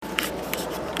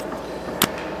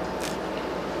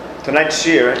Tonight's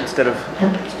shiur, instead of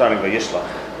starting Vayishlach,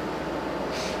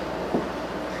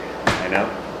 I know,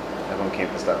 everyone came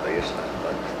to start Vayishlach,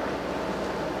 but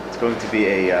it's going to be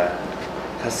a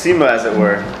hasima, as it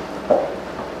were,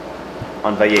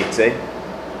 on Vitzä.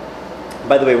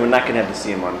 By the way, we're not going to have the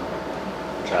סיום on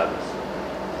Shabbos.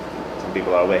 Some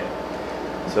people are away.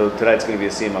 So tonight's going to be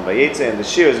a סיום on Vitzä, and the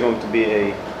shiur is going to be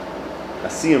a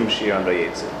סיום shiur on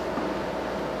Vitzä.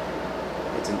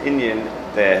 It's an Indian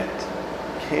that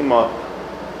came up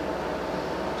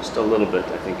just a little bit,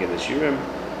 I think, in the shiurim,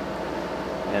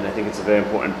 and I think it's a very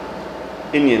important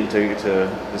Indian to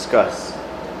discuss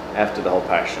after the whole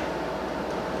parsha.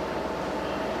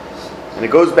 And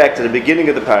it goes back to the beginning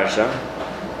of the parsha.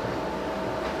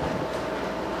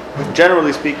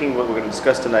 Generally speaking, what we're going to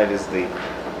discuss tonight is the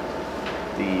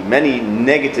many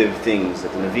negative things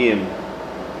that the Nevi'im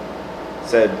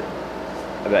said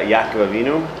about Yaakov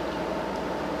Avinu,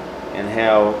 and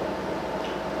how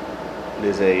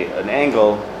there's an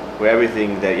angle where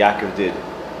everything that Yaakov did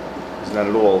is not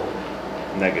at all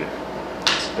negative.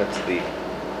 That's the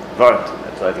vart.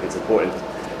 That's why I think it's important to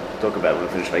talk about when we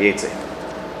finish Vitzä.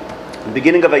 In the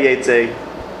beginning of Vitzä,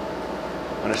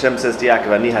 when Hashem says to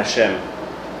Yaakov, Ani Hashem,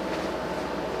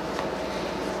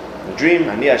 the dream,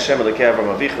 Ani Hashem Elokei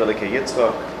Avraham Avicha Elokei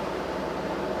Yitzchak,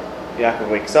 Yaakov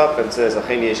wakes up and says,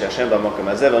 Acheni yesh Hashem b'makom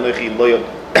hazeh v'anochi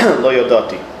lo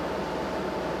yodati.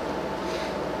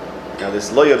 Now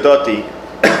this lo yodati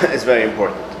is very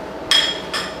important.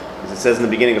 As it says in the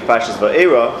beginning of Parshas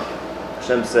Va'era,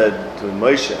 Hashem said to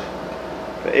Moshe,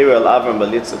 Va'era el Avram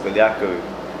b'al Yitzchak b'al Yaakov,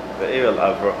 Va'era el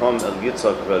Avraham el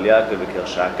Yitzchak b'al Yaakov b'kel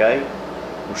shakai,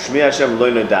 u'shmi Hashem lo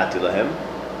yodati lahem,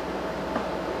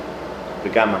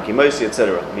 v'gam hakimosi,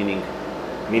 etc. Meaning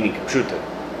pshuta.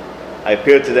 I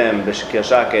appeared to them b'kel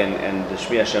shakai, and the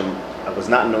Shmi Hashem, I was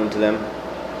not known to them,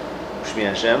 Shmi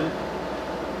Hashem.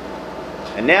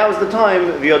 And now is the time,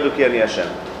 V'yodu ki ani Hashem,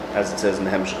 as it says in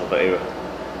the Hemshech of Va'era.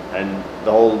 And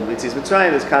the whole Yetzias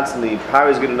Mitzrayim is constantly, Paro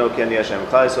is going to know ki ani Hashem,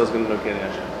 Klal Yisrael is going to know ki ani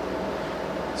Hashem.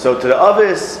 So to the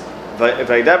others,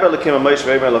 V'yidaber Elokim HaMoshe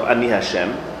V'yimer Elav ani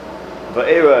Hashem,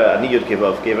 Va'era ani Yud Kei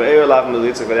Vav Kei, Va'era Elav Mil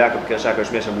Yitzchak V'al Yaakov B'kel Shakar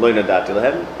Shmi Hashem lo yodati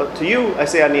lahem. But to you, I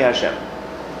say ani Hashem.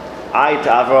 I, to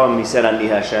Avram, he said ani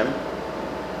Hashem,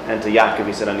 and to Yaakov,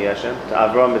 he said ani Hashem. To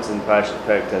Avram, it's in Parashat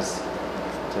Perek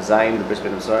Zayin, the Bris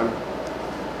Bein Mitzrayim.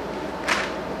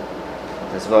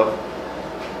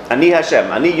 Ani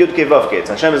Hashem, Ani Yud Kei Vav Kei.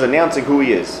 Hashem is announcing who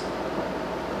He is.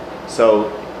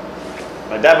 So,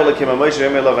 V'yidaber Elokim HaMoshe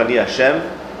V'yimer Elav ani Hashem,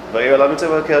 Va'era Elav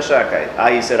Yitzchak B'kel shakai.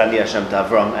 I, he said ani Hashem to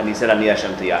Avram, and he said ani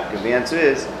Hashem to Yaakov. The answer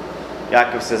is,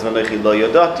 Yaakov says V'anochi lo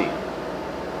yodati.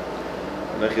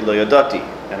 V'anochi lo yodati.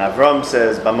 And Avram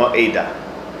says Bama Eda.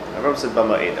 Avram said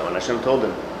Bama Eda. When Hashem told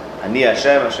him Ani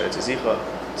Hashem Asher Etzizicha,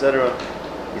 etc.,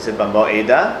 he said Bama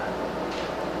Eda.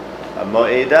 Bama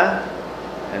Eda.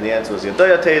 And the answer was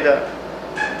Yodoya Teda.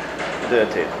 Yodoya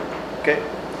Teda. Okay?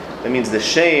 That means the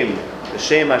shame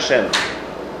Hashem.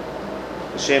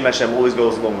 The shame Hashem always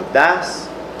goes along with das.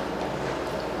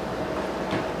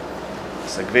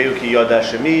 Sagveu ki yoda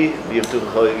Shemi,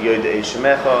 v'yivtucha yodei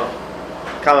Shemecha.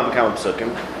 Kama v'kama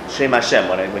psukim. Shem Hashem.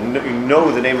 When you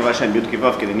know the name of Hashem, Yud Kei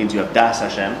Vav Kei, it means you have das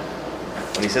Hashem.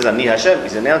 When he says Ani Hashem,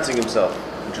 he's announcing himself,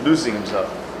 introducing himself.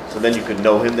 So then you could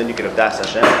know him, then you could have das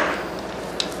Hashem.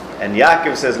 And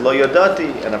Yaakov says Lo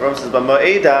Yodati, and Avram says Bama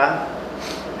Eda.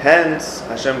 Hence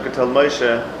Hashem could tell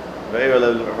Moshe,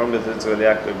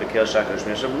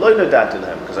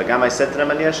 because Agam I said to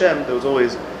them Ani Hashem, there was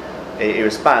always a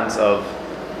response of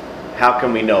how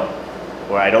can we know,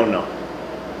 or I don't know.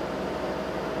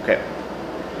 Okay.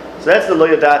 So that's the Lo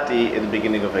Yodati in the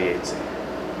beginning of Vitzä.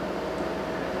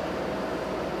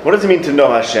 What does it mean to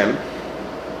know Hashem?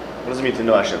 What does it mean to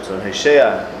know Hashem? So in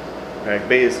Hosea, Perek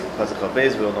Beis, Pasuk Chav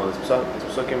Beis, we all know this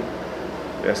Psukim.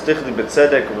 V'yastichli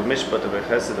b'tzedek u'b'mishpat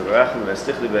u'b'chesed u'b'rachim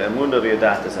v'yastichli b'emunah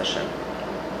v'yodatas Hashem.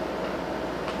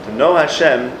 To know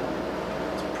Hashem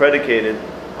is predicated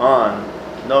on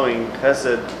knowing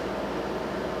Chesed,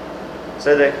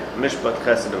 Tzedek, Mishpat,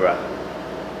 Chesed, u'rachim.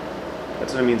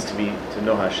 That's what it means to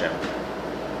know Hashem.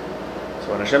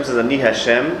 So when Hashem says Ani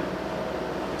Hashem,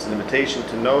 it's an invitation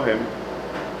to know Him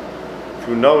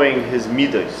through knowing His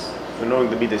midos, through knowing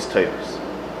the midos Torahs.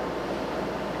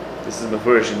 This is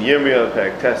Mefurish in Yirmiyah,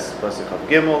 Perek Tes, Pasuk Chav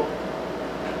Gimel.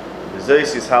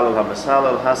 V'zois yishalal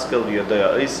ha'mashalal haskel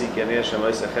v'yodoya oisi ki ani Hashem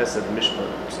oisa chesed mishpat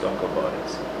tzedakah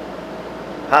ba'aretz.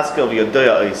 Haskel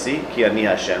v'yodoya oisi ki ani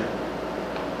Hashem.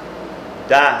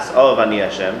 Das of Ani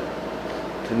Hashem.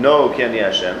 To know ki ani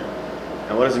Hashem.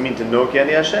 And what does it mean to know ki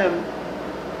ani Hashem?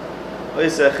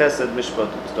 Oisa chesed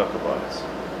mishpat tzedakah ba'aretz.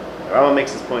 Rama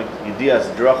makes this point.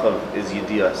 Yidias drachav is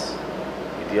yidias.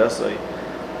 Yidiasoi.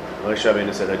 Moshe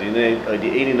Rabbeinu said,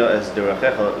 "Hodi'eni no es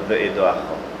derachecha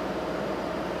ve'edoacha."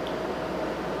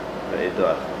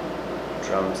 Ve'edoacha.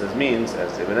 Says means,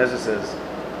 as Ibn Ezra says,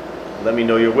 let me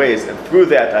know your ways, and through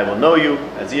that I will know you.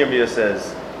 As Yirmiyah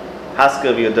says,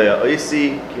 Haskell v'yodaya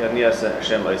oisi ki ani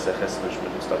Hashem oiseh chesed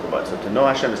mishpat about. So to know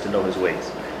Hashem is to know His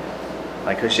ways.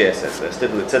 Like Hosea says, "Still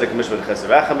tzedek mishpat chesed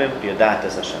rachamim v'yodat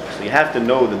es Hashem." So you have to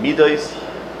know the midos,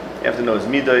 you have to know His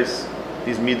midos,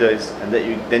 these midos, and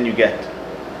then you get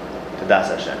to das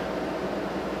Hashem.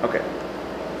 Okay.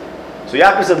 So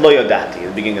Yaakov said lo yodati at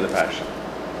the beginning of the parasha.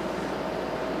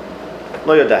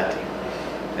 Lo yodati,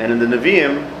 and in the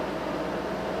Nevi'im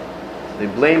they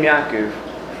blame Yaakov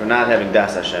for not having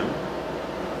das Hashem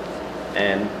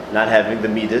and not having the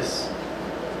midas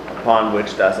upon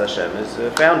which das Hashem is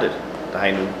founded.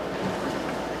 Tahainu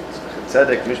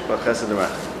tzedek mishpat chesed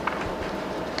rachamim.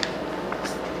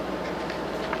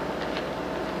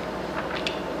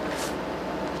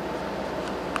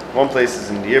 One place is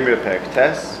in Yirmiyah Perek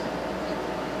Tes.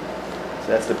 So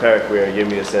that's the parak where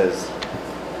Yirmiyah says,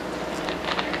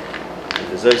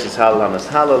 "The Zois is halal hamas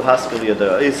halal haskell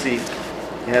yodaya oisi."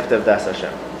 You have to have das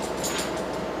Hashem.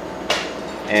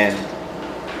 And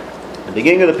at the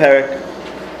beginning of the parak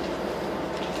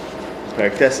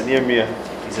Tes in Yirmiyah,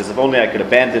 he says, "If only I could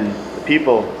abandon the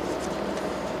people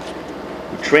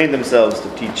who train themselves to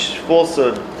teach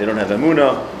falsehood. They don't have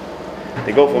emunah.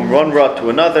 They go from one rot to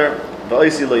another.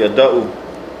 V'oisi lo yada'u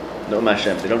no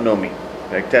Hashem. They don't know me."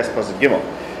 Perek Tes pasuk Gimel.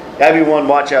 Everyone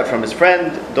watch out from his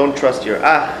friend. Don't trust your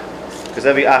ach, because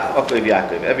every ach okoiv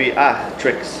Yaakov. Every ach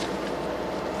tricks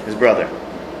his brother.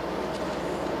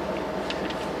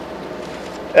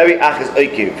 Every ach is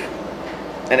oikiv,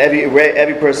 and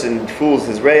every person fools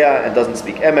his reya and doesn't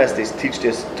speak emes. They teach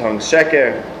their tongues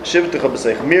sheker. Shivtecha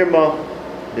b'seich mirma,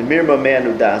 the mirma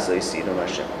me'anu das oisi no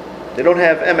Hashem. They don't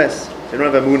have emes. They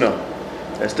don't have emunah.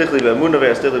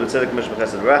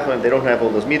 They don't have all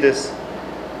those midas.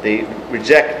 They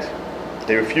reject.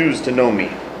 They refuse to know me,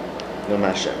 no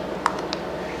Hashem.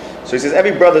 So he says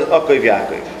every brother is okoiv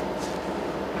Yaakov.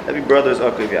 Every brother is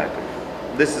okoiv Yaakov.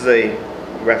 This is a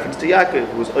reference to Yaakov,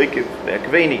 who was oikiv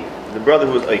ve'akveni, the brother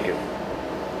who was oikiv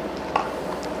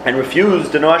and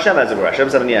refused to know Hashem as it were. Hashem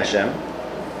said ani Hashem,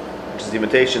 which is the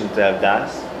invitation to have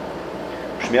das.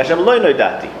 Shmi Hashem lo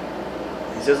yodati.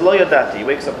 He says lo yodati. He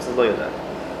wakes up and says lo yodati.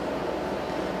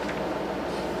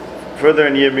 Further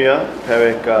in Yirmiyah,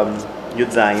 Perek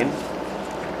Yud Zayin,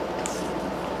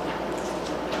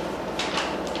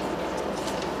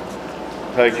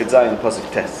 Perek Yud Zayin, pasuk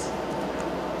Tes.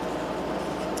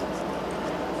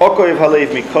 Okoiv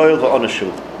haleiv mikoil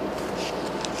va'onashu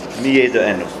mi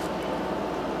yeda'enu.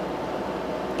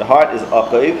 The heart is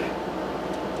okoiv.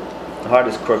 The heart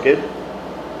is crooked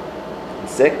and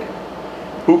sick.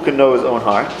 Who can know his own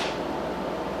heart?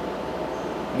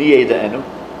 Mi yeda'enu.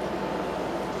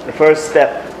 The first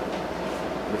step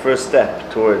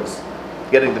towards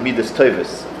getting the midas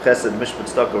toivus, chesed mishpat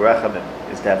staka rachamim,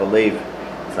 is to have a leiv.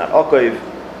 It's not okoiv,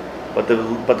 but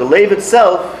the leiv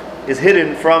itself is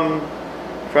hidden from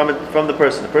the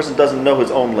person. The person doesn't know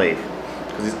his own leiv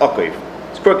because he's okoiv.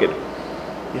 It's crooked.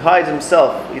 He hides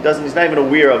himself. He's not even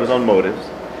aware of his own motives.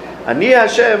 Ani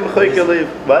Hashem choyke leiv.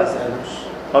 What?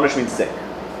 Anush means sick,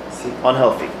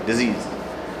 unhealthy, diseased.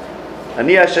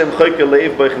 Ani Hashem choyke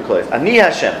leiv boichin klois. Ani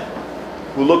Hashem,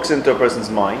 who looks into a person's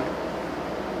mind.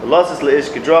 L'lasis leish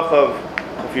kedrachav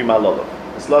chafim alolav.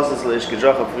 This l'lasis leish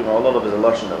kedrachav chafim alolav is a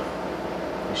lashon of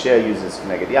Yeshaya uses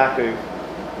neged Yaakov.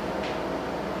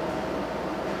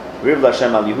 Riv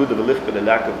l'Hashem al Yehuda v'lifka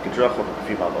l'Yaakov kedrachav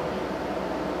chafim alolav.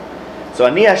 So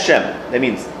Ani Hashem, that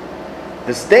means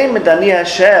the statement Ani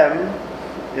Hashem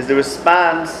is the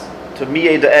response to mi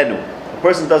yeda'enu. A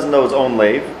person doesn't know his own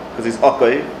leiv because he's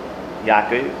okoiv,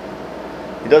 Yaakov.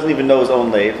 He doesn't even know his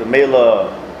own leiv. The Mela,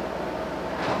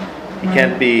 he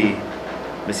can't be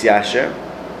Misyasher.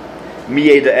 Mi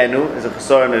yeda'enu is a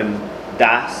chesaron in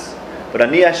das. But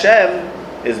Ani Hashem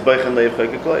is boichin leiv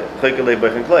choyke leiv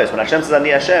boichin klois. When Hashem says Ani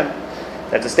Hashem,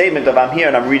 that's a statement of I'm here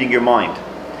and I'm reading your mind.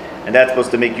 And that's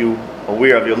supposed to make you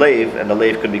aware of your leiv, and the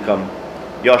leiv could become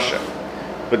Yosher.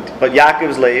 But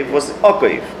Yaakov's leiv was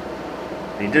okoiv.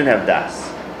 And he didn't have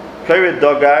das. Kairid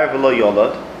dogar v'lo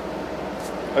yolad.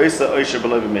 Oisa oisher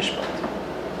v'lo b'mishpat.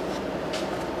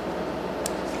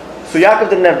 So Yaakov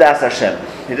didn't have das Hashem.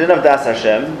 He didn't have das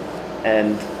Hashem,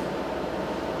 and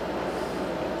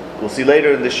we'll see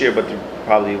later in this year, but you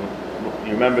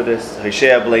remember this.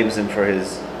 Hosea blames him for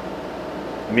his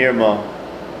mirma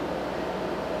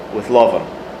with Lavan,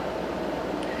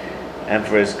 and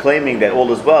for his claiming that all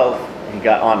his wealth he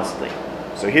got honestly.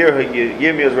 So here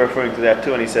Yirmiyah is referring to that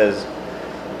too, and he says,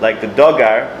 like the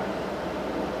dogar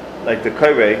like the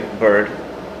koire bird,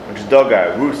 which is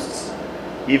dogar, roosts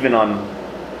even on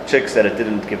chicks that it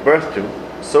didn't give birth to,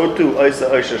 so too oisa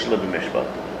oisha shlo b'mishpat.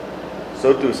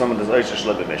 So too someone does oisha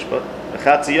shlo b'mishpat.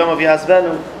 V'chatzi yom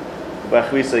v'yasvenu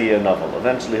v'achvisa yeh novel.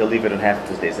 Eventually he'll leave it in half of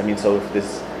his days. I mean, so if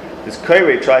this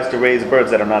koire tries to raise birds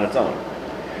that are not its own,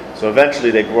 so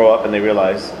eventually they grow up and they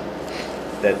realize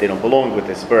that they don't belong with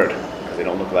this bird because they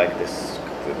don't look like this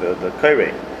the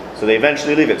koire. So they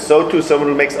eventually leave it. So too, someone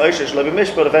who makes Aisha shlo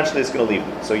b'mishpat eventually is going to leave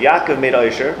it. So Yaakov made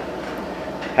Aisha.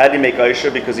 How did he make Aisha?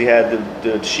 Because he had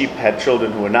the sheep had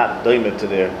children who were not doimid to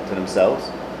themselves,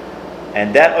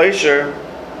 and that Aisha,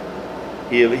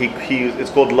 it's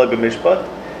called lo b'mishpat,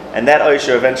 and that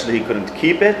Aisha eventually he couldn't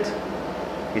keep it.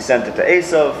 He sent it to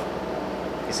Esav.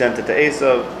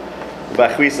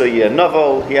 B'achvisa yeh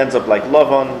novel. He ends up like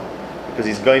Lavan because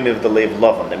he's going to the leiv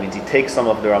Lavan. That means he takes some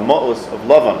of the Ramos of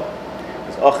Lavan.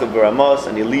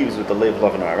 And he leaves with the Lev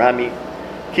Lavan Arami.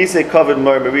 Kisei covered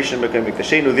Mar Marisha Mekem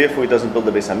Mikdashenu. Therefore, he doesn't build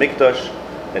the Beis Hamikdash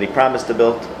that he promised to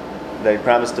build.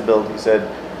 He said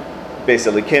Beis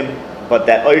Elikim, but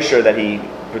that Oisher that he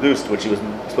produced, which he was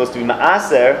supposed to be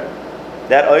Ma'aser,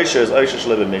 that Oisher is Oisher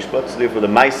Shlo b'mishpat. So therefore, the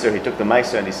Meiser, he took the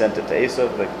Meiser and he sent it to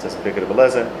Esav, like it says Pirkei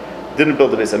Belezer. Didn't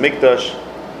build the Beis Hamikdash.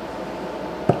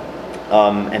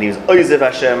 And he was Oizev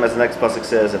Hashem, as the next pasuk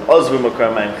says, and Ozvu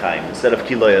Makar Ma'im Chaim instead of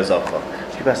Kiloy Azalcha.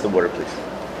 Can you pass the water, please?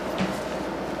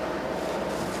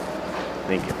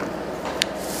 Thank you.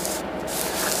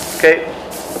 Okay.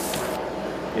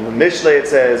 In the Mishlei it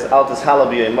says, Altas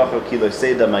Halav Yoyim Macho Kiloy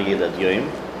Seda Mayelad Yoyim,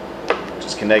 which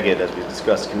is Keneged, as we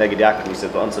discussed. Keneged Yaakov, we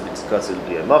said, V'ansa B'tzkas El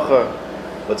Yoyim Macho.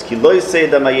 What's Kiloy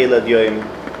Seda Mayelad Yoyim?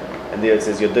 And there it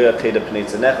says, Yodoya Teda Pnei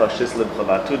Tzenecha Shislib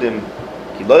Chavatudim.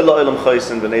 You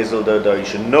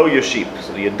should know your sheep.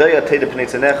 So the Yedaya Teda Pnei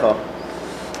Tzenecha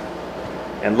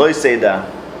and Lo Seda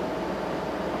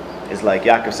is like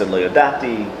Yaakov said Lo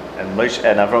Yodati, and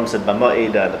Avram said Bama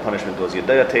Eda. The punishment was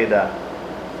Yedaya Teda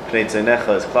Pnei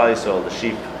Tzenecha is Klal Yisrael, the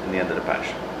sheep, in the end of the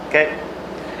parasha. Okay.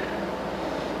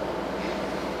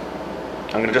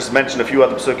 I'm going to just mention a few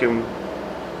other psukim.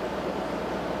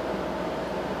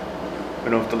 We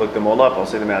don't have to look them all up. I'll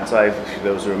say them outside for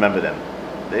those who remember them.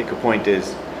 The Ikka point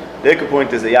is that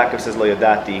Yaakov says Lo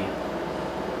Yodati,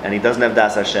 and he doesn't have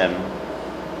Das Hashem,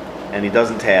 and he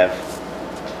doesn't have,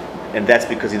 and that's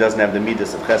because he doesn't have the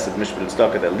midas of Chesed, Mishpat, and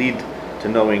Tzedakah that lead to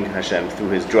knowing Hashem through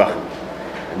his drachim,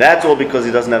 and that's all because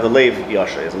he doesn't have the Leiv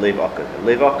Yasha, he has a Leiv Akkad.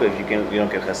 Leiv Akkad, if you don't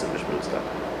get Chesed, Mishpat, and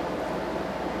Tzedakah.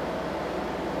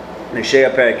 Neshei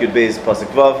Perek Yud Beis Pasuk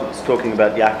Vav is talking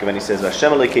about Yaakov, and he says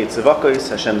Hashem Elokei Tzivakos,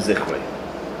 Hashem Zichrei.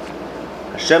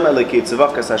 Hashem Elokei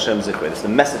Tzivakos, Hashem Zichrei. That's the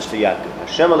message to Yaakov.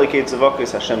 Hashem Elokei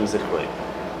Tzivakos, Hashem Zichrei.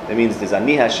 That means there's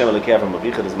Ani Hashem Elokei Avram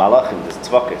Avicha, there's Malachim, there's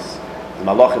Tzivakos, there's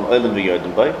Malachim Olim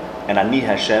v'Yordin Bay, and Ani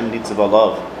Hashem Nitzav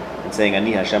Olav, and saying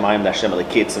Ani Hashem, I am the Hashem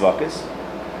Elokei Tzivakos.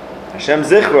 Hashem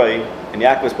Zichrei, and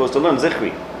Yaakov is supposed to learn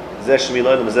Zichri. Zeh Shmi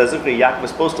Lo'elam Zeh Zichri. Yaakov is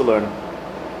supposed to learn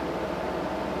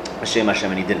Hashem,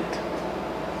 and he didn't.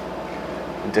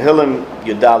 In Tehillim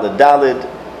Yudalid Dalid,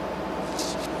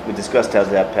 we discussed how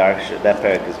that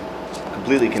parak is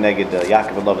completely connected to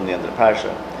Yaakov and love in the end of the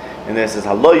parasha. And then it says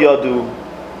Halo Yadu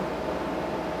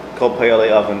Kol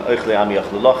Payalei Avon Oichle Ami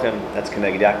Yachlu Lochem. That's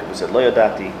connected Yaakov who said Lo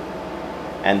Yadati.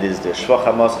 And there's the Shvach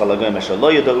Hamos Chalagoyim Esher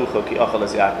Lo Yadaucha Ki Achal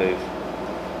Es Yaakov.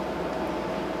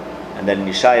 And then in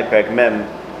Yeshaya parak Mem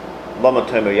Lama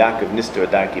Tomer Yaakov Nistur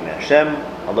Adarki Me Hashem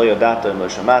Halo Yadata Mo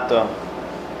Shamata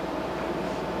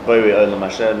Boiri Olam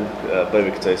Hashem,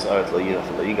 Boiri K'tzois Aret Lo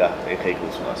Yirach Lo Yigat,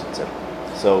 Eichekus From Us, etc.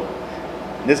 So,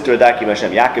 Nistur Adakim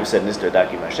Hashem, Yaakov said Nistur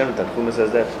Adakim Hashem, Tanchuma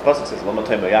says that, Pasuk says, Lo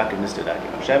Matayim Yaakov Nistur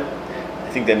Adakim Hashem. I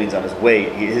think that means on his way,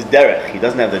 his derech, he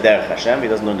doesn't have the derech Hashem, he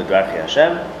doesn't learn the derech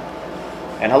Hashem.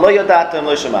 And Halo Yodata and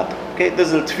Lo Shamata. Okay,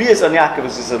 there's a tvias on Yaakov,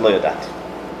 as he said Lo Yodata.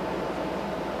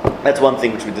 That's one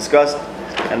thing which we discussed.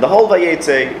 And the whole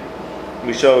Vayetze,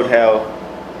 we showed how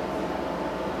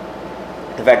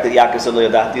the fact that Yaakov said Lo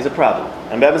Yodati is a problem.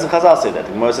 And Be'emes and Chazal say that.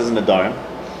 The Gemara says in the Dharam,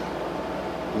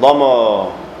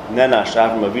 Lama Nenash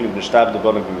Avram Avinu B'nishtav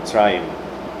D'Bonav B'Mitzrayim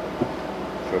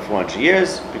for 400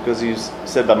 years, because he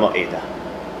said B'Mo'eda.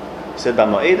 He said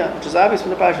B'Mo'eda, which is obvious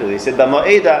from the Parsha. He said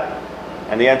B'Mo'eda,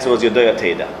 and the answer was Yodoya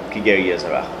Teda, Ki Ger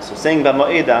Yezarach. So saying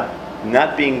B'Mo'eda,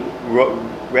 not being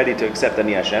ready to accept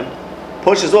Ani Hashem,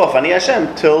 pushes off Ani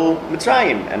Hashem till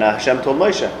Mitzrayim, and Hashem told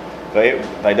Moshe, now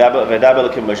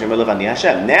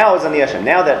is Ani Hashem.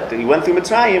 Now that he went through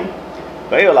Mitzrayim,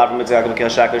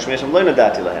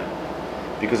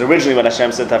 because originally when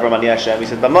Hashem said to Avram Ani Hashem, he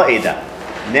said B'Mo'eda.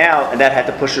 Now, and that had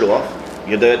to push it off.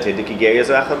 That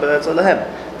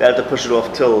had to push it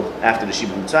off till after the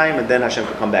Shibud Mitzrayim, and then Hashem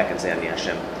could come back and say Ani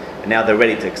Hashem. And now they're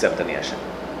ready to accept Ani Hashem.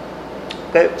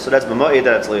 Okay, so that's b'ma'ida,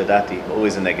 that's loyadati,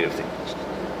 always a negative thing.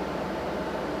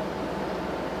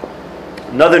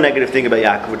 Another negative thing about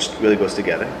Yaakov, which really goes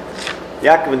together.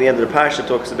 Yaakov in the end of the parasha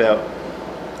talks about,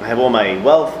 I have all my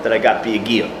wealth that I got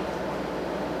b'yagiyah.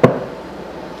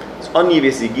 It's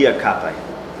onyivis yagiyah kapai.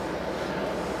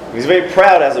 He's very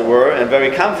proud, as it were, and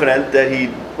very confident that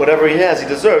whatever he has, he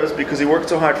deserves because he worked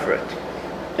so hard for it.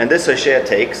 And this Hosea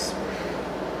takes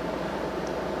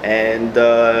and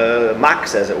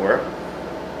mocks, as it were,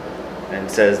 and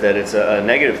says that it's a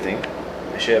negative thing.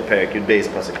 Hosea Perek Yud Beis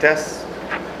Pasuk Tes.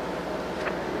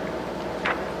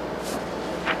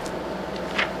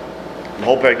 The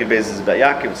whole Perek Yud Beis is about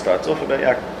Yaakov. It starts off about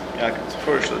Yaakov. It's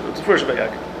the first about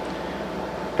Yaakov.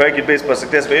 Perek Yud Beis Pasuk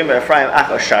Tes. Ve'yim Ephraim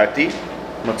ach asharti.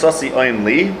 Matzasi oin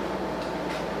li.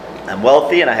 I'm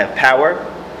wealthy and I have power.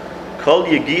 Kol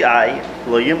yagi'ai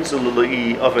lo yimtzu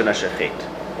l'lo'i oven ashachet.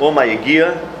 All my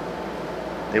yagi'ah,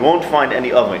 they won't find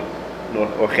any oven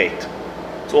or chet.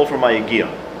 It's all from my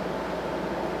yagi'ah.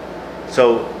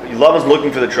 So Lavan's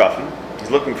looking for the trufim.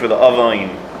 He's looking for the oven,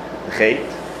 the chet.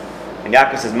 And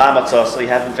Yaakov says, Ma matzasi, you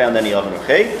haven't found any oven or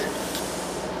chet.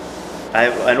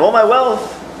 And all my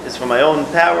wealth is from my own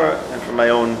power and from my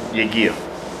own yagi'ah.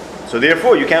 So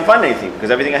therefore, you can't find anything,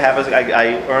 because everything I have is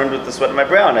I earned with the sweat of my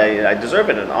brow, and I deserve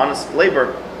it, an honest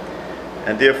labor,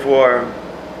 and therefore,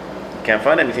 you can't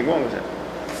find anything wrong with it.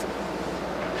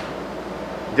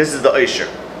 This is the Oisher.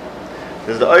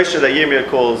 This is the Oisher that Yirmiyah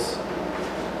calls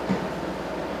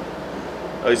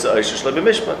Oisher Shlei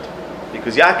B'Mishpat,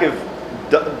 because Yaakov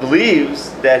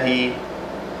believes that he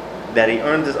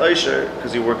earned his Oisher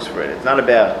because he works for it. It's not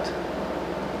about.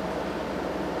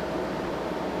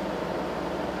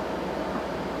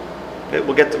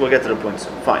 We'll get to the point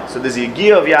soon. Fine. So there's the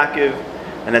Yagiyah of Yaakov,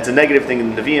 and that's a negative thing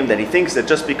in the Nevi'im, that he thinks that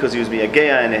just because he was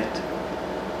Miyageya in it,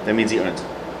 that means he earns it.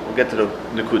 We'll get to the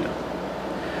Nekuda.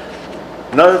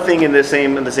 Another thing in the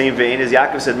same vein is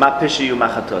Yaakov said, "Ma pishiyu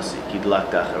machatosi kidlak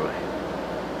dacharei."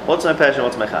 What's my passion?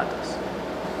 What's my chatos?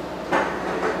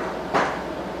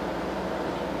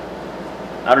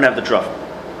 I don't have the truffle,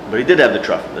 but he did have the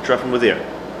truffle. The truffle was there.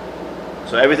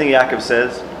 So everything Yaakov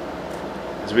says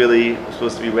is really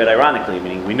supposed to be read ironically,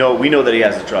 meaning we know that he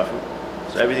has the truffle.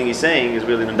 So everything he's saying is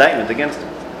really an indictment against him.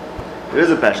 There is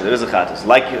a passion, there is a chatos.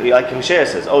 Like Hosea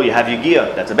says, oh, you have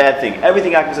Yagiyah, that's a bad thing.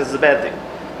 Everything Yaakov says is a bad thing,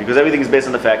 because everything is based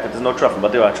on the fact that there's no truffle,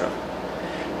 but there are truffle.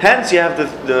 Hence, you have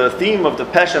the theme of the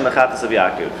pesha and the chatos of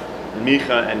Yaakov, in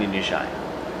Micha and in Yeshaya.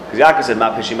 Because Yaakov said,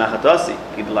 "Ma peshi machatasi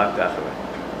kidlak dacharei."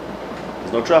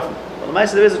 There's no truffle. Well, the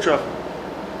Maisa, there is a truffle.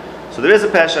 So there is a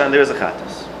pesha and there is a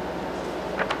chatos.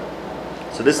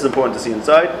 So this is important to see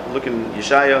inside. Look in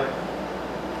Yeshaya,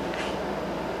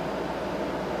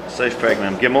 Seif Perek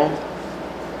Mem Gimel,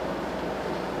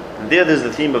 and there's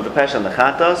the theme of the pesha and the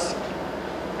chatos,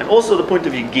 and also the point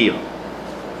of Yagiyah.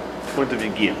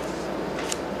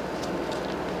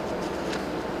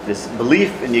 This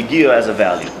belief in Yagiyah as a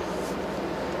value.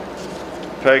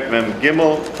 Perek Mem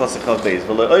Gimel Pasuk Chav Beis.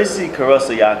 V'lo oisi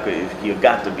karasa Yaakov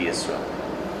Yagata b'Yisrael.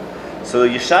 So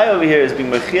Yeshaya over here is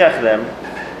being mechiach them.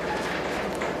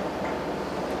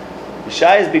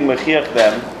 Yeshaya is being mechiach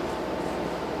them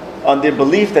on their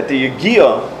belief that the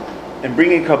Yagiyah in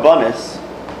bringing karbanis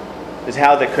is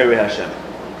how they carry Hashem.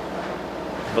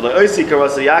 V'lo oisi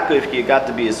karasa Yaakov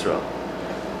Yagata b'Yisrael.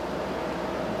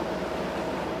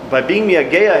 By being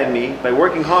miyageya in me, by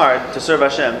working hard to serve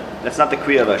Hashem, that's not the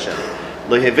kriya of Hashem.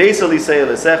 I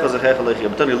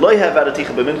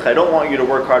don't want you to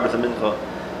work hard with the mincha.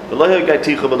 I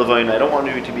don't want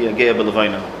you to be a geya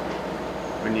b'levayna.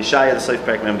 In Yeshaya, the Seif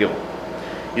Perek Mem Gimel,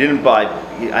 you didn't buy.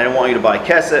 I don't want you to buy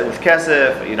kesef with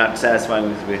kesef. You're not satisfying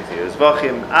with your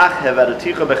zvachim.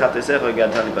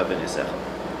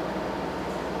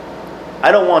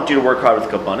 I don't want you to work hard with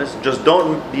kabbanis. Just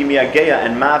don't be miyageya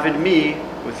and mavid me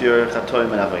with your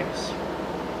chatoim and avayis.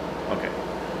 Okay.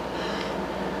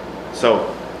 So,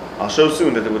 I'll show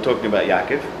soon that we're talking about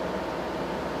Yaakov,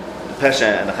 the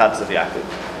pesha and the chatos of Yaakov.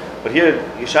 But here,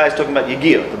 Yeshaya is talking about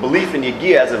Yagiyah, the belief in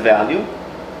Yagiyah as a value.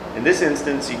 In this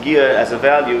instance, Yagiyah as a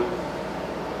value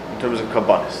in terms of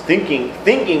kabbanis.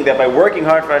 Thinking that by working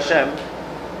hard for Hashem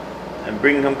and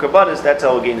bringing him kabbanis, that's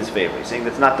how we'll gain his favor. He's saying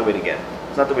that's not the way to get it.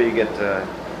 It's not the way you get.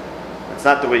 It's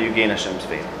not the way you gain Hashem's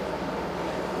favor.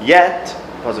 Yet,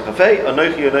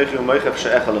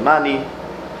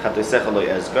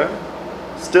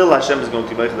 still Hashem is going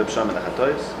to be the Psham and the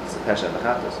Chatois. It's the Pesha and the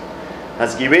Chatos.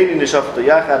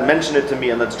 Mention it to me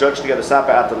and let's judge together.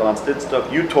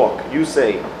 You talk, you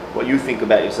say what you think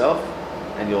about yourself,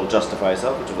 and you'll justify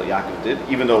yourself, which is what Yaakov did,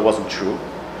 even though it wasn't true.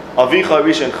 Your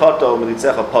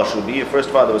first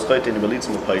father was Chaytin and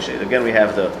Melitzim U'Paishet. Again, we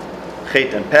have the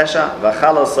Chet and Pesha,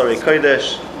 V'achalal Sorei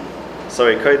Kodesh.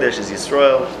 Sorei Kodesh is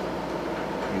Yisrael.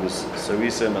 He was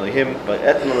Sarisa Melihim, but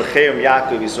Etna Lecherim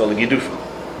Yaakov Yisrael Gidufim.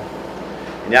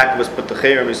 And Yaakov was put the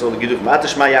Cherim Yisrael Gidufim.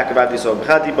 Atashma Yaakov Abdi Yisrael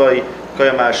B'chati Boy,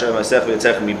 Koyam Hashem Asef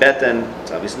Yitzechem Mibeten.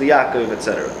 It's obviously Yaakov,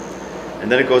 etc. And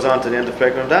then it goes on to the end of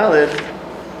Perek Daled.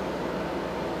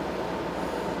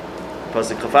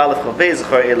 Pasuk Chafalef Chavei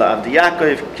Zechor Ela Avdi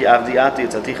Yaakov Ki Avdi Ati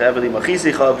Tzaticha Eveli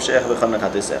Machisicha B'Sheich V'Chon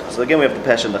Mechatisech. So again we have the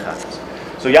Pesha and the Chatos.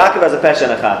 So Yaakov has a Pesha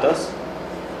and a Chatos.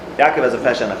 Yaakov has a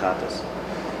Pesha and a Chatos.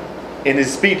 In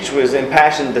his speech was in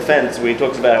passion defense where he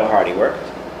talks about how hard he worked.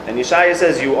 And Yeshaya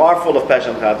says you are full of Pesha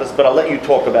and Chatos, but I'll let you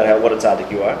talk about what a tzaddik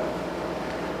you are.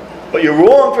 But you're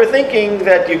wrong for thinking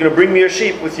that you're going to bring me your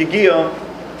sheep with your giyah,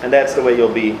 and that's the way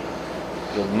you'll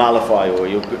mollify or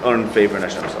you'll earn favor in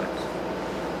Hashem's sight.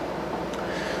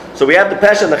 So we have the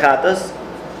Pesha and the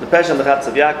Chatas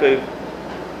of Yaakov.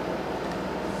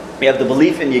 We have the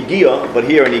belief in Yegiyah, but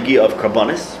here in Yegiyah of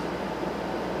Karbonis.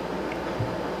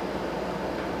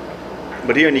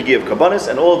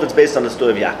 And all of it's based on the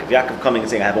story of Yaakov. Yaakov coming and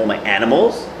saying, I have all my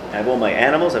animals, I have all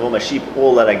my sheep,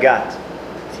 all that I got.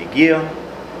 It's Yegiyah.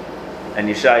 And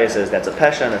Yeshaya says, that's a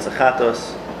Pesha and that's a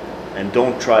Chatos, and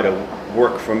don't try to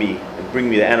work for me and bring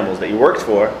me the animals that you worked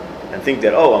for and think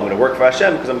that, I'm going to work for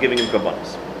Hashem because I'm giving him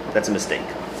Karbonis. That's a mistake.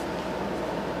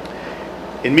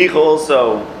 In Micha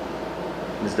also,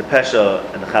 there's the Pesha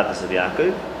and the Chatas of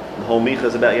Yaakov. The whole Micha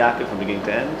is about Yaakov from beginning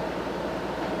to end.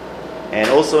 And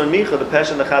also in Micha, the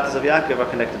Pesha and the Chatas of Yaakov are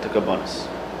connected to Karbonis.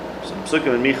 So the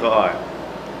Psukim in Micha are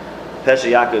Pesha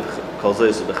Yaakov calls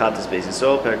those the Chatas Beis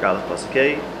Yisrael, Perek Aleph Pasuk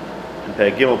Hey, and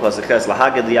Perek Gimel Pasuk Ches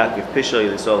Lahagid Yaakov Pisha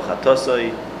Yisrael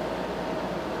Chatosai,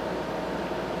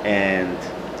 and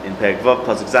in Perek Vav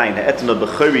Pasuk Zayin Ha'etno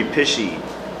B'chori Pishi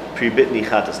Pribitni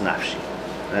Chatas Nafshi.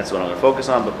 And that's what I'm going to focus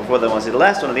on. But before that, I want to see the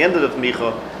last one at the end of the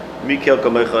Micha. Mikel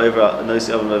Kamecha Over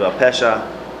Noisi Over Pesha.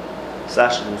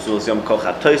 That's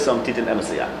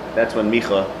when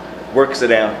Micha works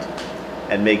it out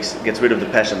and gets rid of the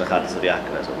Pesha and the Chatas of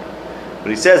Yaakov as well. But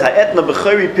he says, should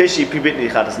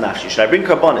I bring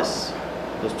Karbonis?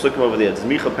 Those psukim over there. It's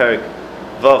Micha Perek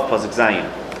Vav Pasuk Zayin.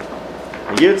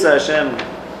 Yitzah Hashem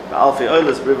Alfi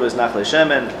Oilas Brivos Nachle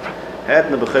Shemen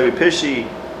Ha'etna B'chori Pishi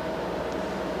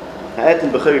Ha'etna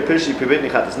B'chori Pishi Pribitni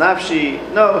Chatas Nafshi.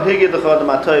 No, Higid L'chad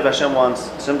Matoiv. Hashem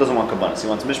doesn't want Karbonis. He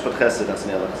wants Mishpat Chesed and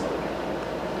Snei L'chasad.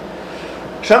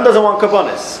 Hashem doesn't want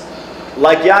Karbonis.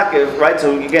 Like Yaakov, right?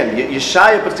 So again,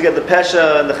 Yeshaya puts together the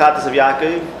Pesha and the Chatas of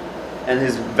Yaakov and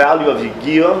his value of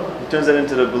Yegiyah. He turns that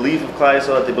into the belief of Klal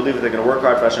Yisrael that they believe that they're going to work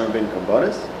hard for Hashem and bring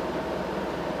Karbonis.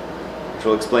 Which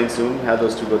we'll explain soon how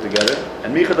those two go together.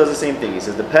 And Micha does the same thing. He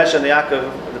says the Pesha and the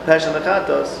Yaakov, the Pesha and the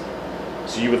Chatas.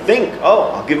 So you would think,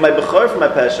 I'll give my Bechor for my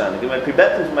Pesha and I'll give my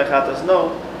Pribetin for my Chatas.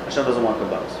 No, Hashem doesn't want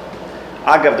Karbonis.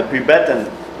 Agav, the Pribetin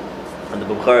and the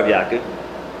Bechor of Yaakov.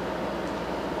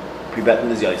 Pribetin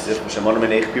is Yosef.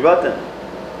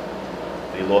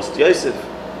 He lost Yosef,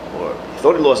 or he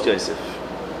thought he lost Yosef.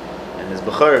 And his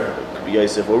Bechor could be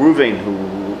Yosef or Ruvain,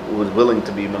 who was willing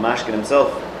to be Mamashkin himself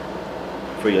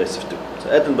for Yosef too. So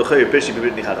Etan Bechor Pishi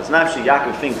Pribetin Chatas Nafshi.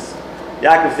 Yaakov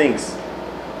thinks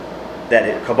that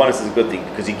Karbonis is a good thing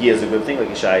because Yegiyah is a good thing, like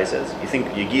Yeshaya says. You think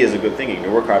Yegiyah is a good thing, you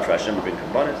can work hard for Hashem and bring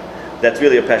Karbonis. That's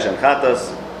really a Pesha and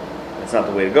Chatas. That's not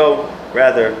the way to go.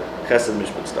 Rather, Chesed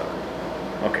Mishpat Stak.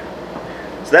 Okay.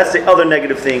 So that's the other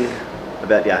negative thing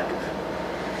about Yaakov.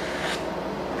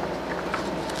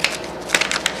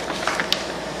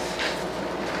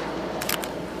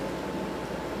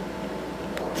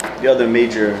 The other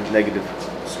major negative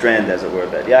strand, as it were,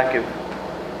 about Yaakov.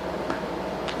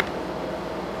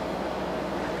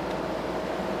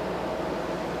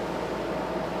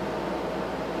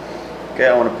 Okay,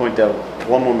 I want to point out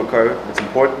one more makar. It's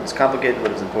important. It's complicated,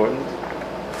 but it's important.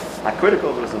 Not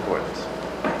critical, but it's important.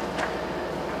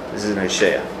 This is in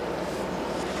Hosea.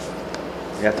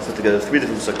 We have to put together three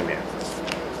different psukim here.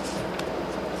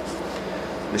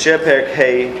 Hosea Perek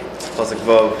Hey, Pasuk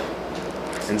Vav,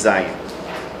 and Zayin.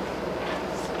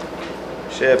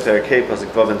 Hosea Perek Hey,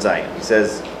 Pasuk Vav, and Zayin. He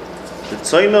says,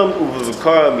 "V'tzoynam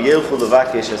uvevikaram yelchu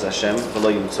levakesh es Hashem v'lo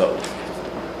yimtzou."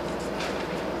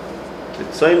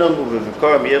 V'tzoynam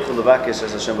uvevikaram yelchu levakesh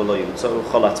es Hashem v'lo yimtzou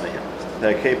chol atzmeihem.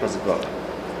 Perek Hey, Pasuk Vav.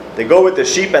 They go with the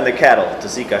sheep and the cattle to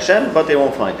seek Hashem, but they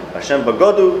won't find Him. Hashem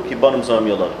bagodu ki bonim zorim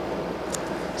yolod.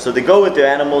 So they go with their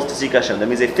animals to seek Hashem. That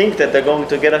means they think that they're going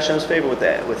to get Hashem's favor with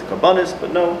Karbonis,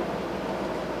 but no,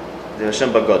 they're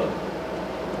Hashem bagodu.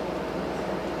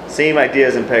 Same idea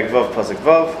as in Perek Vav, Pasuk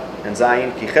Vav, and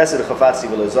Zayin. Ki chesed chafatzi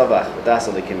v'lo zavach v'das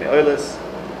alekim me'oilis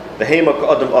v'heima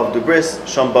ka'adam avdu bris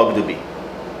sham bagdu bi.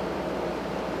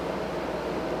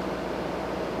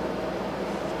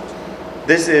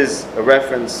 This is a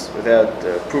reference, without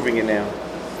proving it now,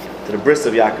 to the bris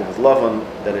of Yaakov with Lavan,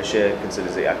 that Hashem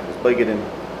considers that Yaakov was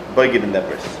Boigid in that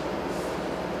bris.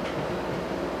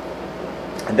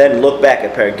 And then look back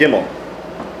at Perek Gimel,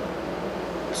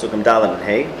 Psukim Dalet and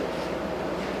Hey.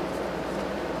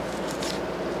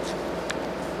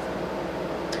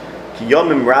 Ki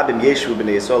yomim rabim yeshu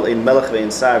b'nei Yisrael ein melech ve'ein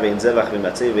sar ve'ein zevach ve'ein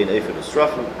matzeh ve'ein eifed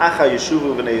u'strofim acha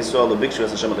yeshuvu b'nei Yisrael u'bikshu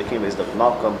es Hashem Elokim ve'ez dav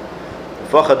malkom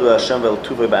v'fochadu Hashem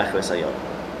ve'l-tuvei b'achves hayom.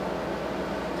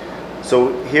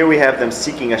 So here we have them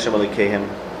seeking Hashem Elokehem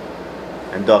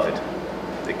and David,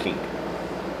 the king.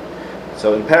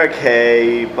 So in Perek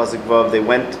Hey, Pasuk Vav, they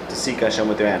went to seek Hashem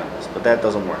with their animals, but that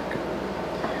doesn't work.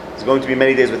 There's going to be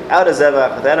many days without a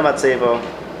zevach, without a matzeva,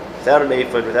 without an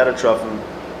ephod, without a trofim.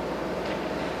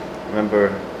 Remember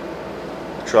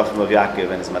the trofim of Yaakov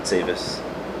and his matzevis.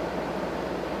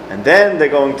 And then they're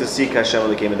going to seek Hashem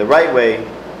Elokehem in the right way,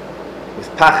 with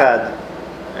pachad,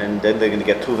 and then they're going to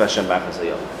get tuv Hashem b'achas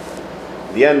hayom.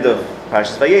 At the end of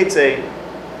Parashas Vayetze,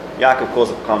 Yaakov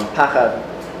calls upon pachad,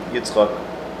 Yitzchak,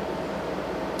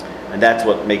 and that's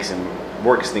what makes him,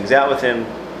 works things out with him.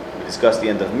 We discussed the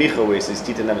end of Micha, where he says,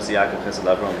 Tita nemes Yaakov chesed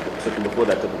Avram. The before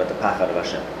that talked about the pachad of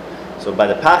Hashem. So by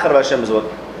the pachad of Hashem is what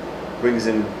brings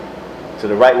him to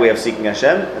the right way of seeking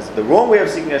Hashem. As the wrong way of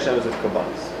seeking Hashem is with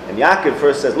korbanos. And Yaakov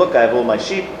first says, look, I have all my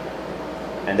sheep.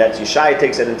 And that's Yishai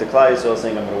takes that into Klal Yisrael,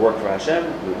 saying, I'm going to work for Hashem.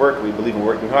 We believe in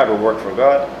working hard, we'll work for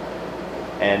God.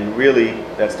 And really,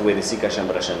 that's the way they seek Hashem,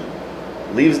 but Hashem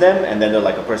leaves them, and then they're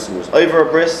like a person who's over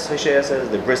a bris, Hosea says.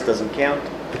 The bris doesn't count.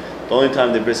 The only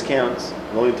time the bris counts,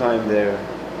 the only time they're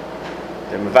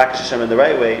mevakesh Hashem in the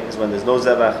right way, is when there's no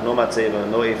zevach, no matzeva,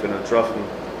 no ephod, no trofim,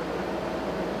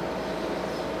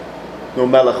 no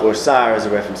melech or sar, as a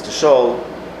reference to Shol,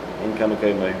 in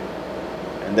Kamekayimai.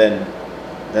 And then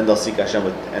they'll seek Hashem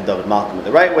and David Malcolm in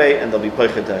the right way, and they'll be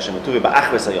poichet to Hashem.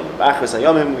 Ba'achves hayomim. Ba'achves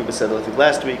hayomim, we said, I think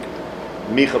last week,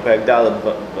 Micha Perek Dalet,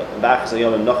 Ba'achves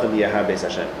hayomim, nochem yehar beis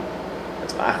Hashem.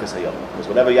 That's Ba'achves hayomim. Because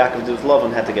whatever Yaakov did with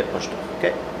Lavan had to get pushed off.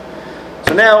 Okay?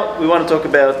 So now we want to talk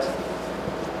about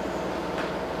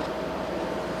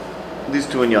these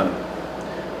two inyanim.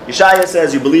 Yeshaya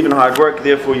says, you believe in hard work,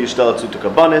 therefore you shtel to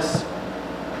korbanos.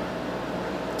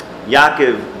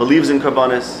 Yaakov believes in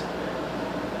korbanos,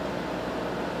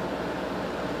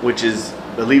 which is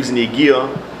believes in Yigiyah.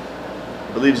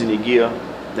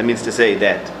 That means to say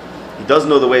that he doesn't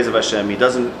know the ways of Hashem. He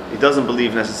doesn't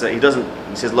believe necessarily.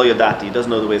 He says lo yadati. He doesn't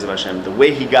know the ways of Hashem. The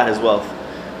way he got his wealth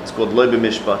is called lo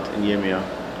b'mishpat in Yirmiyah.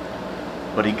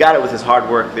 But he got it with his hard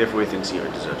work. Therefore, he thinks he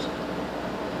deserves it.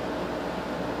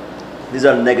 These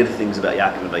are negative things about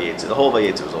Yaakov and Vayetze. The whole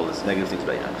Vayetze was all this negative things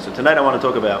about Yaakov. So tonight I want to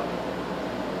talk about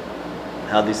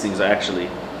how these things are actually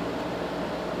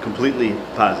completely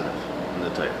positive in the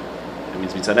Torah. It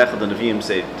means Mitzad Echad the Nevi'im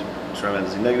say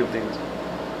tremendously negative things.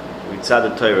 Mitzad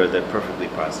the Torah, they're perfectly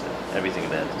positive. Everything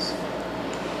about this.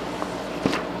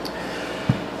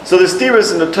 So there's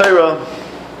steers in the Torah.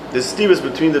 There's steers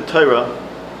between the Torah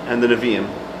and the Nevi'im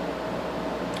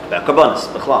about korbanos,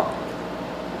 b'chlal.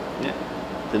 Yeah.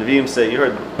 The Nevi'im say, you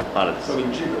heard a lot of this.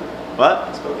 Spoken Hebrew.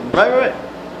 What? Spoken Hebrew. Right.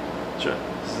 Sure.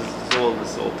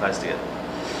 This all ties together.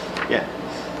 Yeah.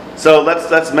 So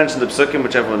let's mention the psukim,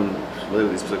 which everyone is familiar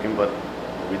with these psukim, but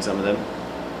we'll read some of them.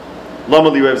 Lama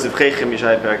li rev zivchechem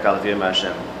Yishai Perek Aleph Yem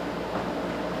Hashem.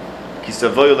 Ki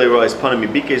savoyu le'rois panim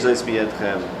mibikesh leis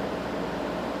miyedchem.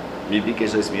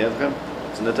 Mibikesh leis miyedchem.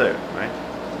 It's in the Torah, right?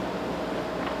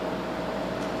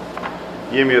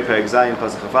 Yirmiyah Perek Zayin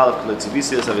Pasuk Chafalef Kol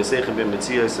Tzivisias Avesechem B'M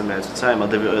Metzias Emetz V'Tzayim Al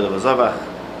Devi Oil V'Zavach.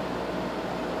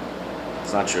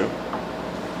 It's not true.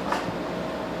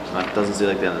 It doesn't say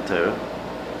like that in the Torah.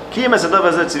 Ki Yem Esadav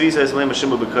Hazet Tzivisias Leim Hashem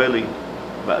U'B'Koili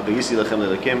V'Yisi Lechem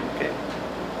Le'Lekim. Okay.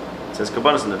 It says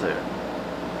korbanos in the Torah.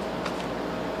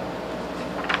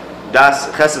 Das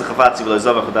Chesed Chafatzi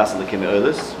V'Lezavach V'Das Le'Lekim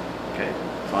Oilis. Okay,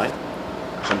 fine.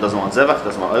 Hashem doesn't want Zevach,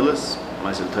 doesn't want Oilis.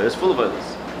 The Torah is full of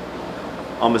Oilis.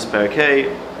 Amos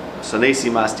Perkei,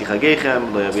 Sonesi Masti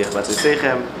Chagechem, Lo Yaviach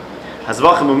Batzesechem,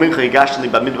 Hazvachem Umincha Yigashli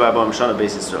Bamidbar Bam Shana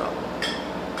Beis Yisrael.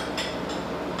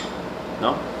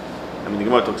 No? I mean, the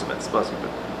Gemara talks about this, but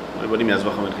what do you mean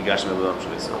Hazvachem Umincha Yigashli Bam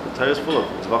Shana Beis Yisrael? The Torah is full of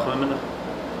Hazvachem Umincha.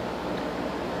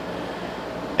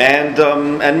 And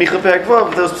Micha Perek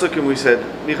Vav, those psukim we said,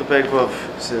 Micha Perek Vav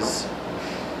says,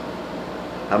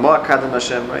 Hamar Kadam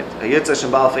Hashem, right? Hayetz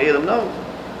Hashem Baal Fe'ilim, no.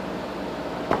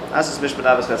 As is Mishpat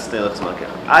Avos Chatz Neilach Tzmalkech.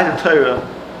 The Torah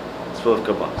is full of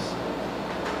korbanos.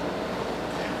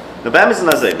 The Bam is in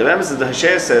Azay. The Bam is the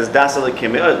Hashir says, Das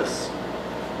Elokim Me'olis.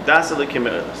 Das Elokim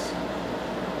Me'olis.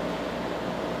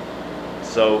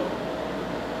 So,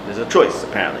 there's a choice,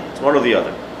 apparently. It's one or the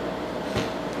other.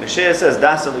 The Shea says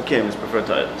Das Elikim is preferred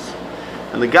to others.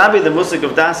 And the Gabi, the Musik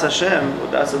of Das Hashem,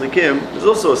 or Das Elikim, is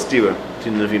also a stira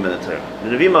between the Nevi'im and the Torah. The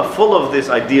Nevi'im are full of this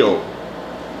ideal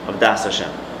of Das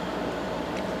Hashem.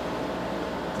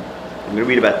 I'm going to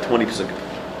read about 20 pesukim.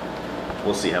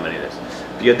 We'll see how many it is.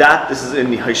 V'yadat, this is in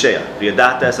the Hosea.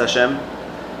 V'yadat Das Hashem,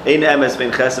 ein emes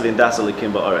vein chesed vein das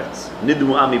elikim ba'aretz.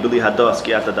 Nidmu ami b'li hadas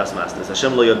ki ata das mastes.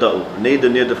 Hashem lo yada'u. Neidu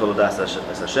nirdu for das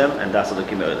Hashem and das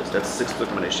elikim ba'aretz. That's 6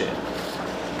 pesukim in Hosea.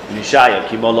 In Yeshaya,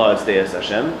 ki mola es deis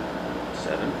Hashem.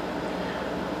 7.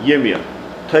 Yirmiyah,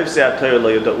 toiv se'at Torah lo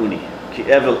yada'uni. Ki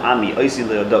evel ami, oisi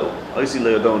lo yada'u. Oisi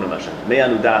lo yada'u nam Hashem.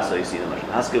 Me'anu das oisi nam Hashem.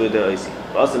 Haske lo yada'u oisi.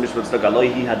 V'asa mishpat tzedakah lo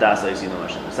hi hadas oisi nam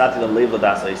Hashem. V'sati lam leiv lo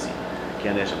das oisi. Ki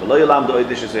ane Hashem. V'lo yolam do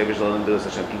oidish yisrael v'shalom do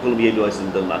Hashem. Ki kulam yedu oisi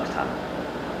nam do maktan.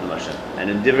 And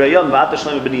in Divrei Yom, V'ata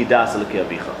Shlom b'ni das elokei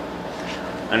avicha.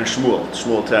 And in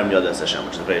Shmuel term Yodas Hashem,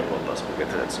 which is a very important verse. We'll get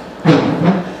to that soon.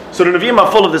 So the Nevi'im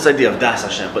are full of this idea of Das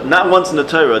Hashem, but not once in the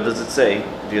Torah does it say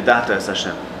V'yadata es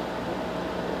Hashem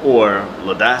or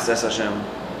Lodas es Hashem,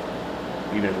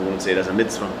 even if we won't say it as a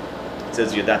mitzvah. It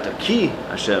says V'yadata ki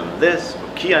Hashem this or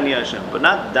ki ani Hashem, but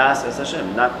not Das es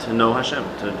Hashem, not to know Hashem,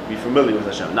 to be familiar with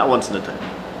Hashem, not once in the Torah.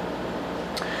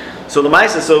 So the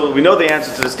Maisa, so we know the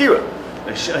answer to the stira.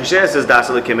 Hosea says Das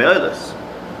Elikim Eolis.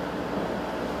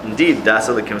 Indeed, Das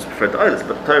Elikim is preferred to Eolis,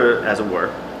 but Torah, as it were,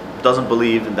 doesn't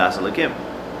believe in Das Elikim.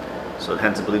 So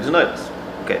hence it believes in Eolis.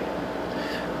 Okay.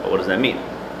 But what does that mean?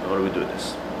 What do we do with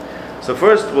this? So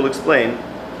first we'll explain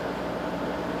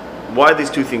why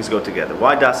these two things go together.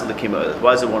 Why Das Elikim Eolis?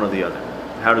 Why is it one or the other?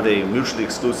 How are they mutually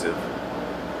exclusive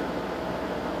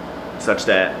such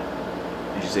that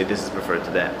you should say this is preferred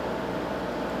to that?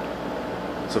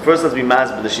 So first let's be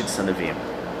mazbeh with the Shittas HaNevi'im.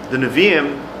 The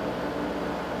Nevi'im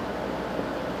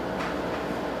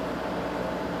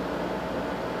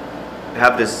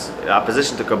have this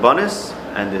opposition to Karbonis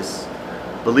and this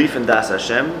belief in Das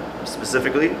Hashem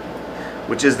specifically,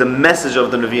 which is the message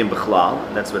of the Nevi'im B'chlal,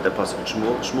 and that's what the pasuk in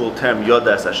Shmuel. Shmuel term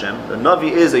Yodas Hashem. The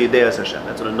Navi is a Yedeas Hashem.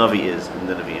 That's what a Navi is in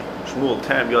the Nevi'im. Shmuel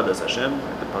term Yodas Hashem,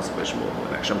 the pasuk by Shmuel,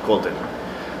 when Hashem called it.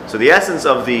 So the essence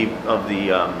of the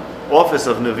office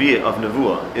of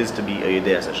Nevuah is to be a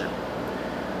Yedeas Hashem,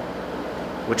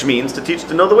 which means to teach,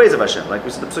 to know the ways of Hashem, like we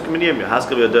said the Psukim in Yirmiyah.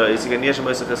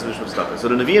 So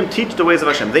the Nevi'im teach the ways of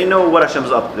Hashem. They know what Hashem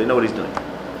is up to. They know what He's doing.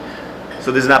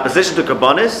 So there's an opposition to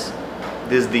Karbonis.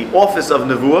 There's the office of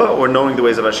Nevuah, or knowing the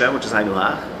ways of Hashem, which is Hainu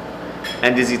Hach,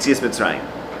 and there's Yitzias Mitzrayim.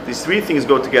 These three things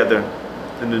go together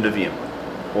in the Nevi'im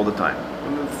all the time,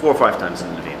 4 or 5 times in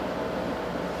the Nevi'im.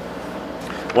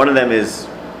 One of them is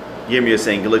Yirmiyah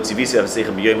saying,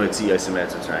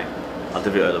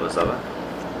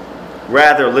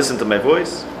 rather listen to my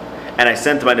voice, and I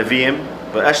sent my Nevi'im.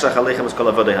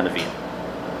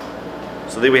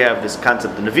 So there we have this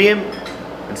concept of Nevi'im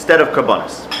instead of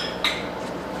Karbonis.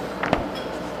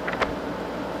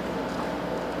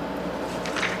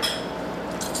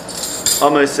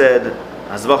 Amar said,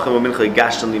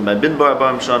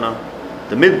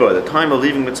 the Midbar, the time of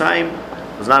leaving Mitzrayim,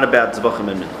 was not about Zvachim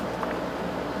and Mincha.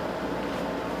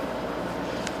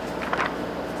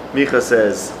 Micha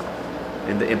says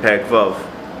in Perek Vav,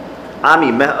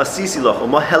 Ami me asisi loch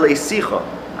u'ma helei sicha.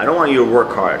 I don't want you to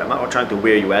work hard. I'm not trying to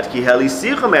wear you out. Ki helei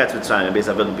sicha me'etz Mitzrayim beis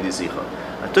avidim b'di sicha.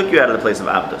 I took you out of the place of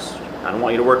Abdus. I don't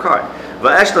want you to work hard.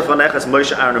 Va'esh lefanechas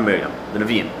Moshe, Aaron, and Miriam, the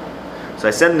Nevi'im. So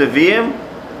I send Nevi'im.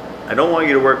 I don't want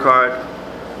you to work hard.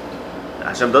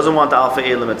 Hashem doesn't want the Alpha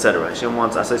Elim, etc. Hashem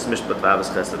wants Asais Mishpat V'Avas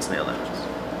Chesed Snail Lemons.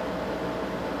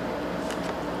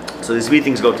 So these three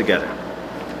things go together.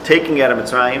 Taking out of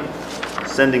Mitzrayim,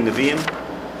 sending Nevi'im,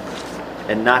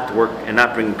 and not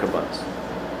bringing Karbonos.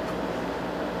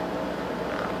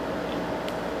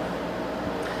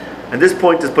 And this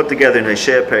point is put together in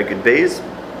Hosea Perek Yud Beis,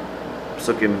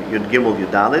 Psukim Yud Gimel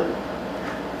Yud Daled.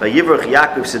 Vayivrach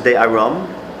Yaakov Sedei Aram,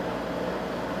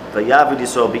 Vayavid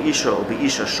Yisrael Be'isha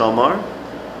U'Be'isha Shomar,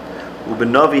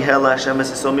 U'Benavi Hela Hashem Es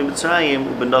Yisrael Mitzrayim,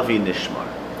 U'Benavi Nishmar.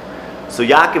 So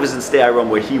Yaakov is in Sedei Aram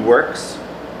where he works.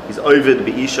 He's Ovid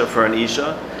Be'isha for an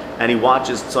Isha, and he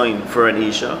watches Tzoyin for an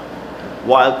Isha,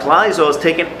 while Klal Yisrael is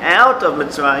taken out of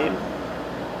Mitzrayim,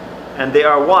 and they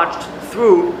are watched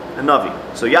through a Navi.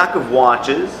 So Yaakov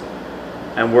watches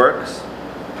and works,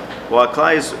 while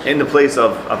Klal is in the place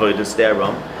of Avodah Sedei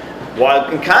Aram. While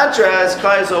in contrast,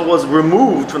 Klal Yisrael was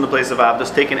removed from the place of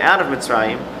Avdus, taken out of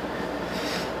Mitzrayim,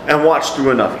 and watched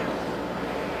through a Navi.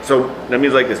 So that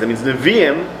means like this. That means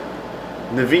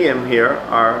Nevi'im here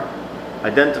are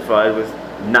identified with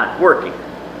not working.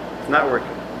 It's not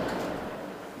working.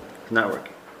 It's not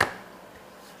working.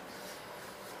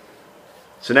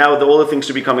 So now all the things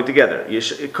should be coming together.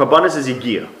 Karbonis is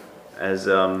Yigiyah, as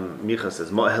Micha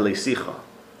says, Ma'helei Sicha.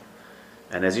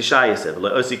 And as Yeshaya said,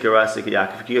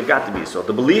 you've got to be so.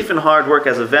 The belief in hard work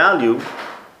as a value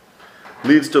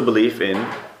leads to a belief in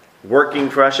working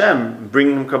for Hashem,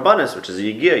 bringing Him karbanis, which is a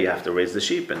yigiyah. You have to raise the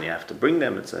sheep and you have to bring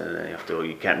them.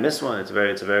 You can't miss one. It's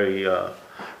a very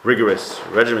rigorous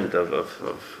regiment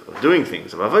of doing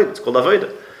things. Of avodah. It's called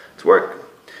avodah. It's work.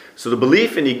 So the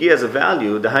belief in yigiyah as a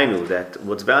value, dahainu, that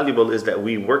what's valuable is that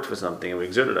we worked for something and we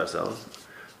exerted ourselves,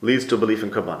 leads to a belief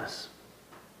in karbanis.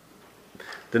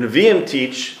 The Nevi'im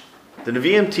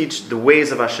teach the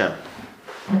ways of Hashem.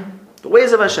 The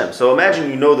ways of Hashem. So imagine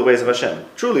you know the ways of Hashem.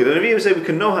 Truly, the Nevi'im say we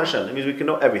can know Hashem. That means we can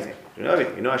know everything. You know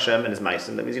everything. You know Hashem and His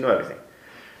Ma'asim. That means you know everything.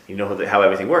 You know how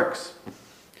everything works.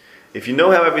 If you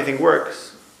know how everything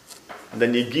works,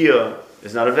 then yigiyah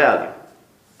is not a value.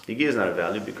 Yigiyah is not a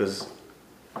value because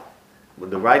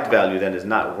the right value then is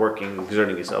not working,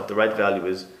 exerting yourself. The right value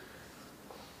is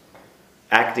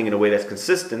acting in a way that's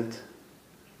consistent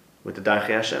with the Darchei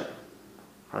Hashem.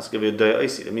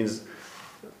 That means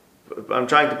I'm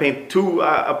trying to paint two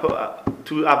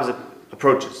opposite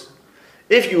approaches.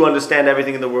 If you understand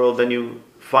everything in the world, then you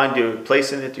find your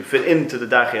place in it. You fit into the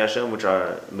Darchei Hashem, which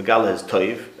are Megala is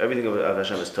Toiv. Everything of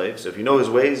Hashem is Toiv. So if you know His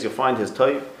ways, you'll find His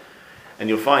Toiv, and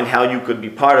you'll find how you could be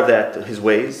part of that, His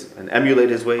ways, and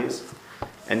emulate His ways,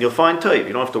 and you'll find Toiv.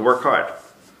 You don't have to work hard.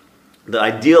 The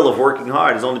ideal of working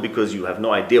hard is only because you have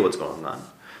no idea what's going on.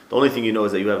 The only thing you know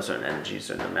is that you have a certain energy, a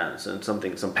certain amount,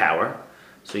 some power.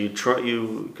 So you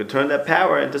could turn that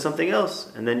power into something else,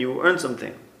 and then you earn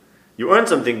something. You earn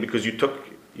something because you took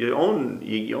your own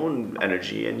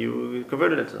energy and you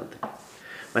converted it into something.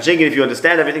 Mashenkin, if you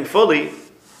understand everything fully,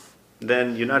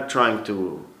 then you're not trying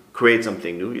to create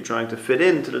something new. You're trying to fit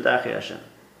into the Darchei Hashem.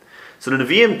 So the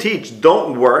Nevi'im teach: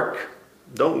 don't work.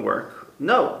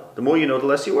 No, the more you know, the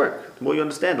less you work. The more you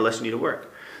understand, the less you need to work.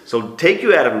 So take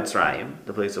you out of Mitzrayim,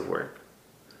 the place of work.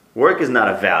 Work is not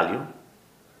a value.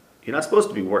 You're not supposed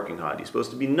to be working hard. You're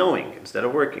supposed to be knowing instead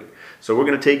of working. So we're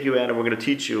going to take you out and we're going to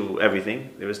teach you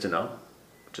everything there is to know,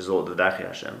 which is all the Darchei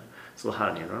Hashem. It's a little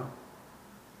hot, you know?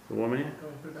 Is it warm in here?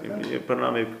 You put it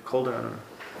on, maybe colder, I don't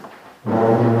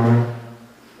know.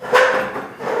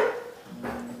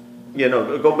 Yeah,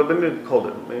 no, go, but maybe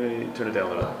colder. Maybe turn it down a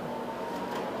little bit.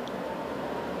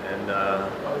 And,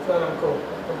 it's not on cold.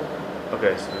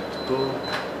 okay, so it's cool.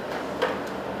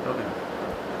 Okay.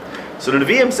 So the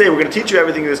Nevi'im say, we're going to teach you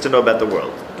everything there is to know about the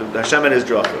world. The Hashem and His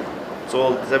drachim.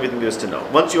 It's everything there is to know.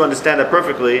 Once you understand that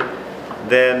perfectly,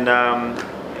 then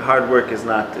hard work is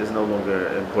no longer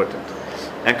important.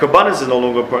 And karbanis is no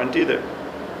longer important either.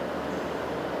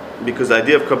 Because the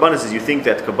idea of karbanis is you think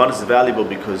that karbanis is valuable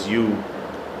because you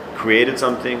created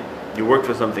something, you worked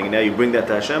for something, and now you bring that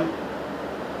to Hashem.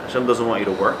 Hashem doesn't want you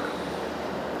to work.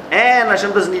 And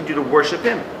Hashem doesn't need you to worship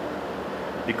Him.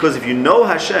 Because if you know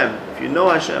Hashem,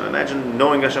 imagine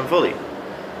knowing Hashem fully,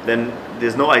 then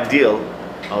there's no ideal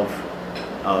of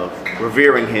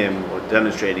revering Him or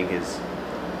demonstrating His,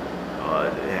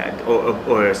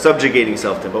 or subjugating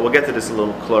self to Him. But we'll get to this a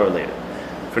little clearer later.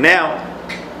 For now,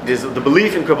 there's the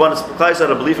belief in karbanis. Klal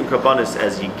Yisrael belief in karbanis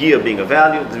as yigiyah being a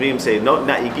value. The Nevi'im say no,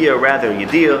 not yigiyah, rather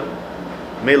yidiyah.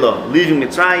 Mela leaving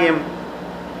Mitzrayim,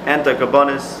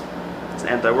 anti-karbanis. It's an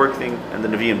anti-work thing, and the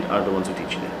Nevi'im are the ones who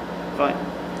teach you that. Fine.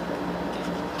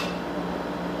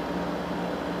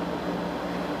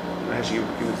 Actually,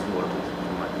 give me some water, please.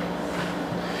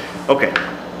 Okay.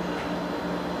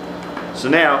 So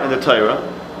now in the Torah,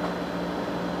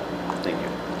 thank you.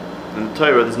 In the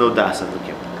Torah, there's no das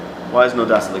Elokim. Why is no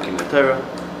das Elokim in the Torah?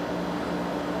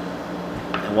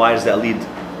 And why does that lead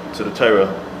to the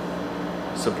Torah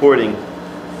supporting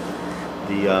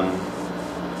the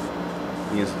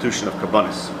institution of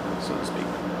karbanis, so to speak?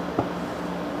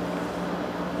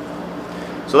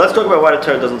 So let's talk about why the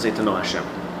Torah doesn't say to know Hashem.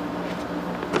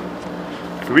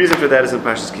 The reason for that is in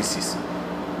Parshas Kisisa.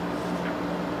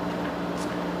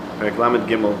 Perek Lamed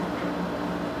Gimel.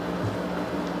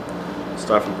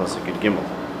 Start from Pasuk Yud Gimel.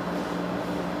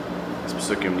 These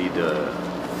Pasukim need a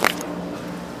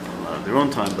lot of their own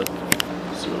time, but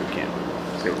we'll see what we can.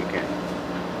 Let's see what we can.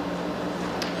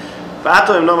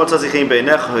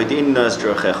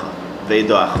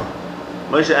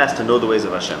 Moshe asked to know the ways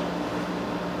of Hashem.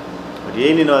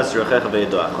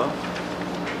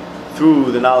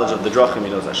 Through the knowledge of the drachim, he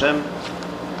knows Hashem.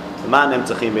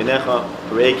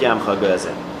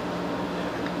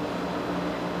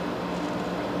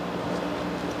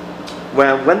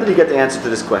 Well, when did he get the answer to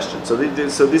this question? So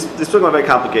this talking about very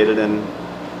complicated, and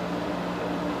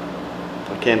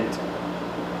I can't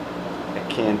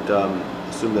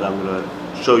assume that I'm going to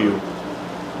show you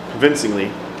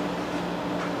convincingly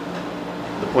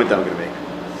the point that I'm going to make,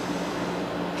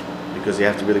 because you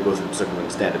have to really go through the Pesukim to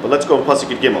understand it. But let's go on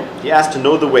Pasuk Gimel. He asked to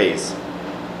know the ways.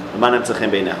 When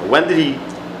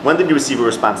did he receive a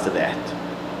response to that?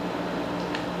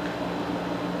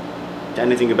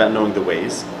 Anything about knowing the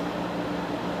ways?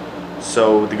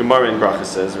 So the Gemara in Bracha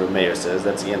says, or Meir says,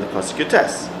 that's the end of Pasuk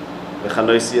Yotes. You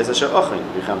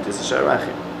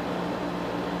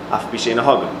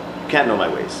can't know my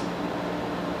ways.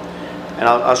 And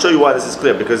I'll show you why this is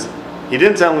clear, because he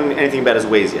didn't tell him anything about his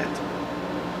ways yet.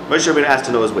 Moshe Rabbeinu asked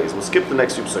to know his ways. We'll skip the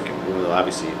next few Pesukim, even though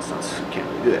obviously you can't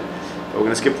really do that. But we're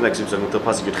going to skip the next few Pesukim until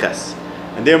Pasuk Yud-Ches.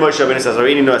 And there Moshe Rabbeinu says,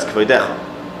 Arini no es kaveidecha.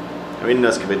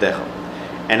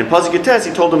 And in Pasuk Yud-Tes,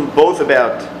 he told him both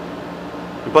about.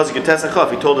 In Pasuk Yud-Tes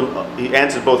Achaf, he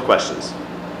answered both questions.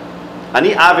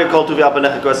 Ani avir kol tuvi al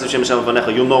panecha k'os Hashem Hashem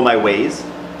panecha. You'll know my ways.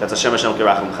 That's Hashem Hashem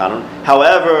kirachim chanun.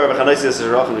 However,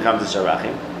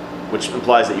 which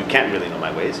implies that you can't really know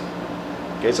my ways.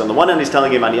 Okay, so on the one hand, he's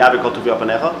telling him, Ani avir kol tuvi al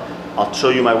panecha. I'll show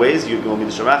you my ways. You will be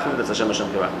the sharachim. That's Hashem Hashem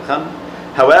kirachim chanun.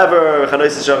 However,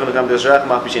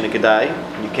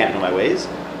 you can't know my ways.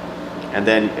 And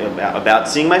then about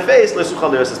seeing my face, so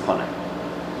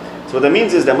what that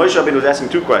means is that Moshe Rabbeinu was asking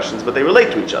two questions, but they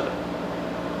relate to each other.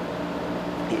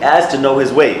 He asked to know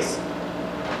his ways,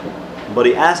 but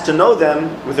he asked to know them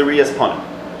with a riyas panim.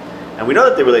 And we know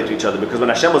that they relate to each other because when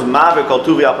Hashem was ma'avir kol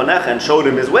tuvi al panecha and showed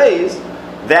him his ways,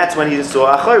 that's when he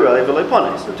saw achayra v'lei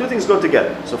panim. So the two things go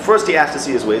together. So first he asked to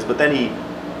see his ways, but then he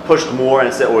pushed more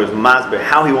and said, or his masber,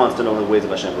 how he wants to know the ways of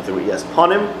Hashem with a riyas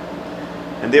panim.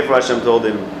 And therefore Hashem told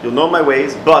him, you'll know my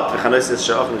ways, but there's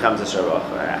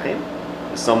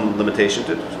some limitation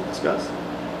to it, which we'll discuss.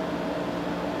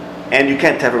 And you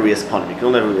can't have a riyas panim. You can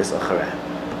only have a riyas acharah.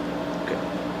 Okay.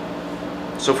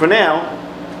 So for now,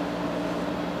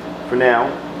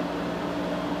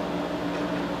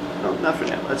 no, not for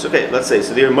now. That's okay. Let's say,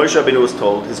 so the Moshe Rabbeinu was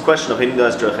told, his question of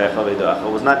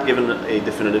was not given a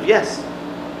definitive yes.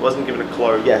 It wasn't given a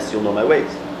clear yes, you'll know my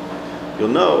ways. You'll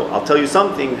know, I'll tell you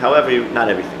something, however, not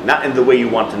everything. Not in the way you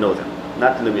want to know them.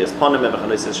 Not in the way as panim.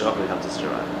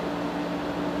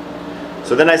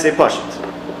 So then I say Pashut.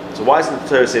 So why doesn't the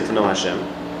Torah say to know Hashem?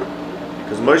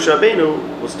 Because Moshe Rabbeinu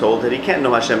was told that he can't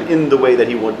know Hashem in the way that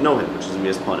he would know him, which is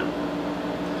as panim.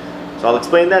 So I'll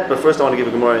explain that, but first I want to give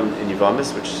a Gemara in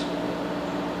Yevamis, which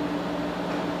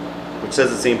says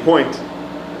the same point,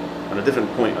 on a different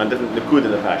Nikud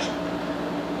in the Passion.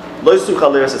 Lo yisuch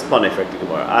al eres es panei, for the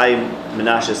Gemara.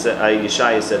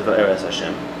 Yeshaya said va'eres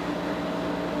Hashem.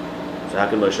 So how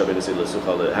can Moshe Rabbeinu say lo yisuch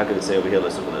al? How can it say over here lo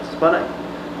yisuch al eres es panei?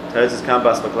 Teretz is kam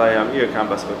bas baklai amir, kam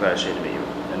bas baklai Hashem meir.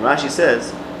 And Rashi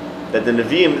says that the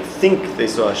Nevi'im think they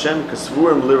saw Hashem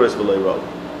kasvurim liros v'lo yirod.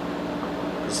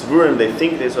 Kasvurim, they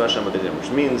think they saw Hashem, but they didn't. Which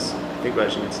means, I think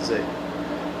Rashi means to say,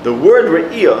 the word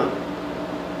re'iyah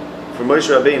for Moshe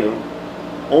Rabbeinu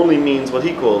only means what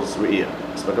he calls re'iyah.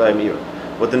 It's baklai amir.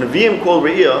 What the Nevi'im call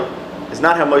Re'iyah is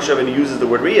not how Moshe Rabbeinu uses the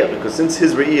word Re'iyah, because since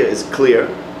his Re'iyah is clear,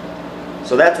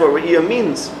 so that's what Re'iyah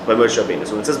means by Moshe Rabbeinu.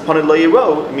 So when it says Panid Lo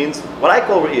Yiro, it means what I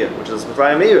call Re'iyah, which is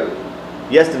B'Trayim Meira.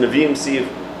 Yes, the Nevi'im see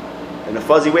in a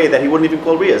fuzzy way that he wouldn't even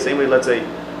call Re'iyah. Same way, let's say,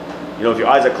 if your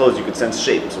eyes are closed, you could sense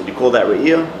shape. So would you call that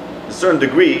Re'iyah? There's a certain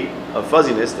degree of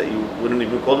fuzziness that you wouldn't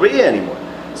even call Re'iyah anymore.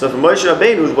 So for Moshe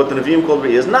Rabbeinu, what the Nevi'im called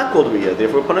Re'iyah is not called Re'iyah,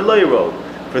 therefore Panid Lo Yiro.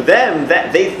 For them,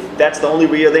 that's the only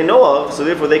Re'iyah they know of, so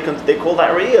therefore they call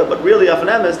that Re'iyah, but really, of an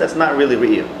emes, that's not really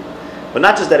Re'iyah. But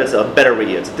not just that it's a better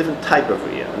Re'iyah, it's a different type of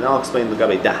Re'iyah. And I'll explain the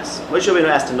Gabe Das. Moshe Rabbeinu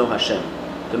asked to know Hashem,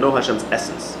 to know Hashem's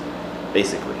essence,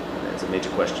 basically. That's a major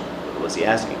question. What was he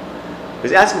asking?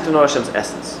 He's asking to know Hashem's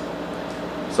essence.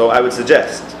 So I would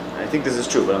suggest, I think this is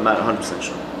true, but I'm not 100%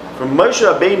 sure. For Moshe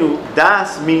Rabbeinu,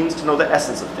 Das means to know the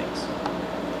essence of things,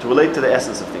 to relate to the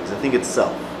essence of things, the thing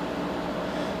itself.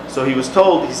 So he was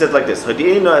told, he said like this, I'll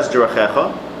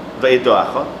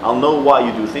know why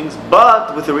you do things,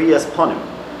 but with the riyas panim,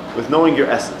 with knowing your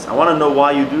essence. I want to know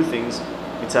why you do things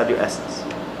inside your essence.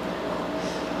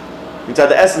 Inside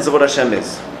the essence of what Hashem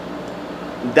is.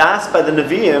 Das by the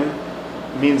Nevi'im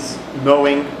means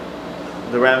knowing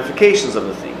the ramifications of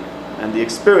the thing and the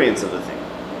experience of the thing.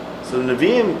 So the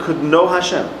Nevi'im could know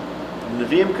Hashem. The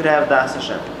Nevi'im could have Das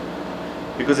Hashem.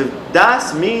 Because if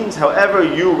Das means however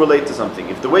you relate to something,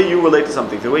 if the way you relate to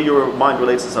something, the way your mind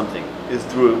relates to something is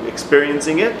through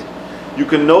experiencing it, you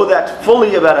can know that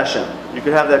fully about Hashem. You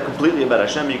can have that completely about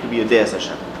Hashem, you can be a Deus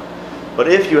Hashem. But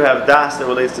if you have Das that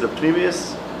relates to the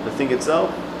Pnimius, the thing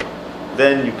itself,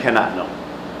 then you cannot know.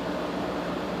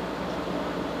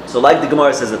 So like the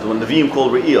Gemara says that when the Nevi'im call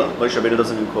Re'iyah, Moshe Rabbeinu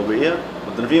doesn't even call Re'iyah,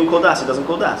 but the Nevi'im call Das, he doesn't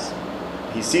call Das.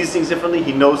 He sees things differently,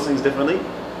 he knows things differently,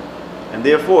 and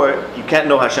therefore you can't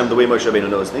know Hashem the way Moshe Rabbeinu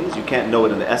knows things. You can't know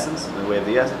it in the essence, in the way of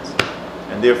the essence.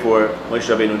 And therefore, Moshe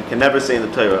Rabbeinu can never say in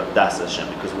the Torah, Das Hashem.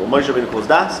 Because when Moshe Rabbeinu calls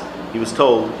Das, he was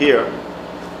told here,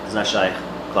 it's not Shaykh,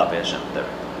 Klape Hashem. There.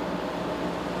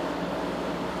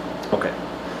 Okay.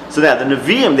 So now, the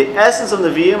Nevi'im, the essence of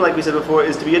Nevi'im, like we said before,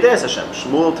 is to be Yodeis Hashem.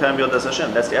 Shmuel Terem Yodeis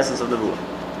Hashem. That's the essence of Nevuah.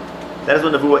 That is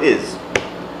what Nevuah is.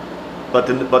 But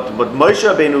Moshe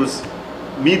Rabbeinu's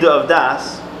Midah of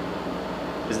Das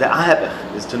is the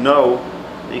Ahebech, is to know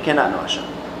that you cannot know Hashem.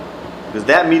 Because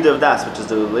that Midah of Das, which is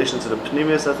the relation to the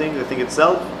Pnimius, the thing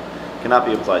itself, cannot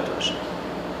be applied to Hashem.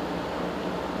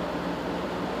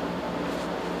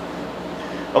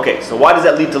 Okay, so why does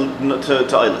that lead to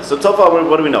Eilis? So far,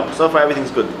 what do we know? So far,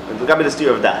 everything's good. Look at the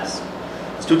steer of Das.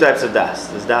 There's two types of Das.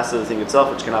 There's Das of the thing itself,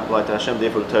 which cannot apply to Hashem,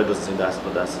 therefore the Torah doesn't say Das,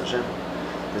 but Das to Hashem.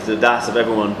 There's the Das of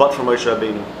everyone but for Moshe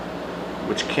Rabbeinu,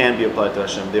 which can be applied to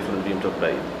Hashem, therefore the Nevi'im talk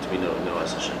about it to be known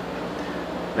as Hashem.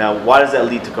 Now, why does that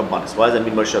lead to Kabbanis? Why does that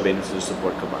mean Moshe Rabbeinu to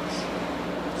support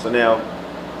Kabbanis? So now,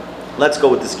 let's go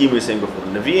with the scheme we were saying before.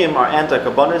 The Nevi'im are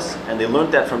anti-Kabbanis, and they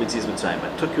learned that from Yetzias Mitzrayim. I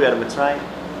took you out of Mitzrayim,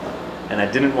 and I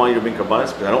didn't want you to bring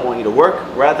Kabbanis because I don't want you to work,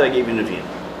 rather I gave you Nevi'im.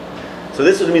 So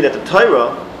this would mean that the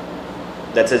Torah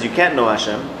that says you can't know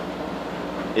Hashem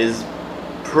is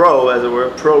as it were,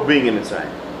 pro being in Mitzrayim.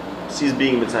 Sees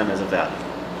being in Mitzrayim as a value.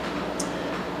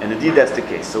 And indeed that's the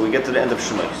case. So we get to the end of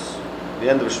Shemos. The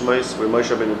end of Shemos, where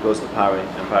Moshe Rabbeinu goes to Pari,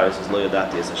 and Pari says, Lo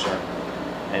Yadati es Hashem.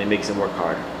 And he makes him work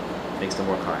hard. Makes them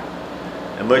work hard.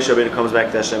 And Moshe Rabbeinu comes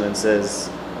back to Hashem and says,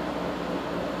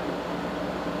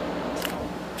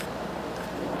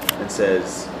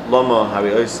 Lama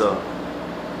Hari Oisa,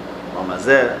 Lama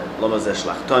Zeh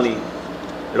Shlachtoni.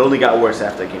 It only got worse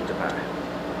after I came to Pari.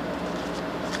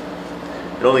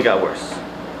 It only got worse.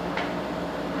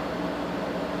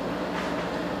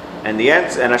 And the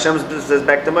answer, and Hashem says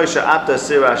back to Moshe, Ata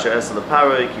Sira Asher Esel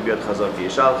L'Paroi, Ki B'yod Chazak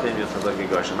Yishalchim, Yod Chazak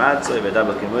Yigarshem Atzoi,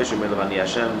 V'edabel Ki Moshe, Me'lavani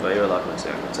Hashem, V'ayir Lach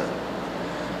Mitzvah, etc.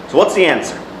 So what's the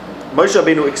answer? Moshe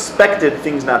Rabbeinu expected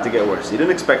things not to get worse. He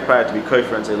didn't expect Pari to be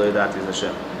kofer and say Lo Yadati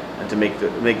Hashem, and to make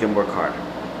them work hard.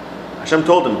 Hashem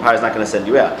told him Pari is not going to send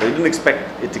you out, but he didn't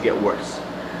expect it to get worse.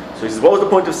 So he says, what was the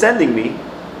point of sending me?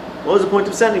 What was the point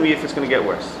of sending me if it's going to get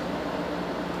worse?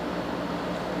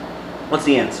 What's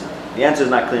the answer? The answer is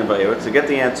not clear in Vayera. To get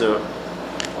the answer,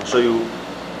 I'll show you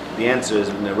the answer is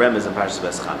in the Remez in Parshas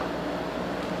V'eschana.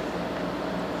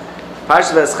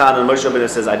 Parshas V'eschana, Moshe Rabbeinu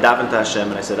says, I davened to Hashem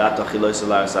and I said, etc.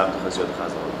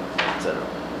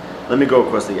 Let me go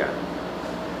across the yard.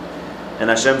 And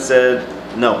Hashem said,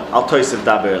 no, Al Toisef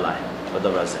Daber Elai.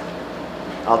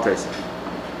 Al Toisef.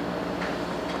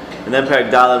 And then Perek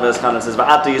Daled V'eschana says,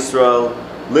 Va'ata Yisrael,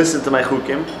 listen to my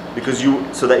chukim,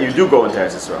 so that you do go into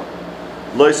Eretz Yisrael.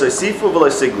 Lo yisifu v'lo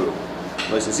yisigru.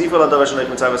 Lo yisifu l'adavar shenoich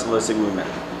mitzvahs v'lo yisigru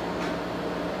mimenu.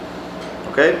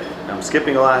 Okay, I'm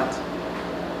skipping a lot.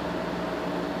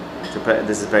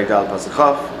 This is Perek Daled Pasuk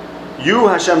Chaf. You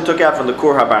Hashem took out from the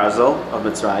Kur HaBarzel of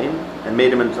Mitzrayim and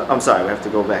made him into. I'm sorry, we have to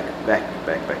go back.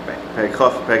 Perek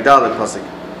Chaf, Perek Daled Pasuk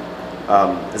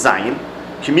Zayin.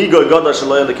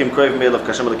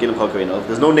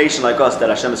 There's no nation like us that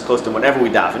Hashem is close to whenever we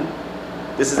daven.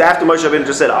 This is after Moshe Rabbeinu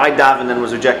just said, I davened and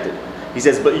was rejected. He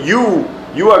says, but you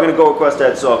are going to go across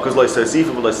that saw because lo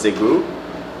yisifu v'lo yisigru,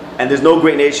 and there's no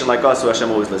great nation like us who Hashem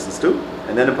always listens to.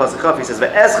 And then in Pasuk Chaf he says,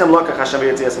 Ve'eschem lokach Hashem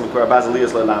v'yetziasem v'kor abaz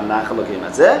aliyos le'lam nachal lokeim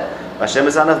atzeh, Hashem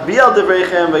is anaf bi'al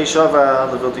devreichem v'yishava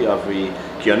levilti avri,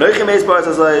 ki anoichem eis ba'aretz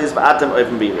hazois v'atem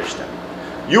oivim b'yirishtem.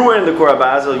 You were in the Kor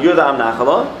HaBarzel, you're the Am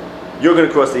Nachala, you're going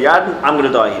to cross the Yarden, I'm going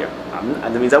to die here.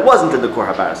 And that means I wasn't in the Kor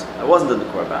HaBarzel.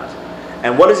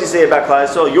 And what does he say about Klal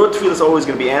Yisrael? Your tefillah is always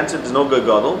going to be answered. There's no good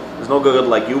gadol. There's no good gadol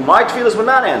like you. My tefillahs were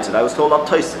not answered. I was told Al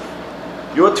Toisef.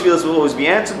 Your tefillahs will always be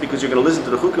answered because you're going to listen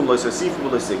to the chukim Lo yisifu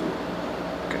v'lo yisigru.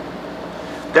 Okay.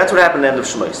 That's what happened at the end of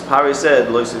Shemos. Pari said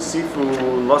Lo yisifu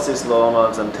nosis lo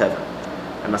amav zem teva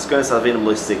and maskonis alvenim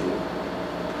lo yisigru.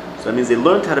 So that means they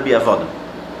learned how to be avodim.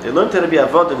 They learned how to be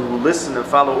avodim who listen and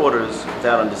follow orders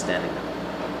without understanding them.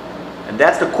 And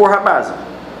that's the Kor HaBarzel.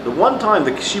 The one time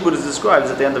the Kishibud is described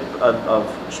is at the end of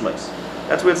Shemos.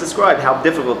 That's where it's described how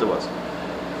difficult it was.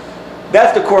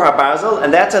 That's the Kor HaBarzel,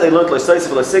 and that's how they learned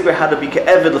L'Soisef L'Sigre, how to be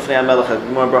Ke'eved L'fnei HaMelech.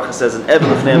 Gemara Bracha says, an Eved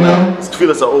L'fnei HaMelech, his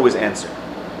tefillahs are always answered.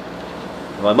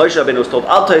 When Moshe Rabbeinu was told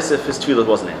Al Toisef, his tefillah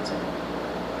wasn't answered.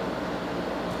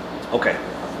 Okay.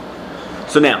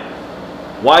 So now,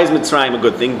 why is Mitzrayim a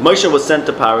good thing? Moshe was sent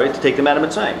to Pari to take them out of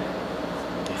Mitzrayim,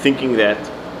 thinking that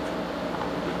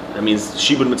means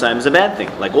Shibud Mitzrayim is a bad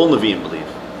thing, like all Nevi'im believe.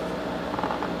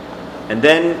 And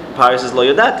then Pari says, Lo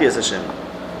Yadati es Hashem.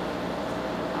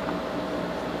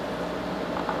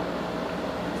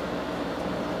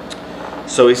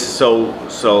 So he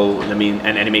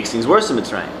makes things worse in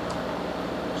Mitzrayim.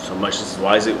 So Moshe says,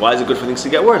 why is it good for things to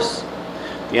get worse?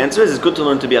 The answer is, it's good to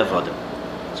learn to be avodim.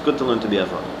 It's good to learn to be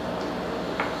avodim.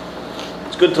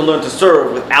 It's good to learn to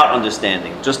serve without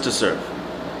understanding, just to serve.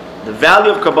 The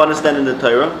value of Kabbanis then in the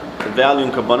Torah, the value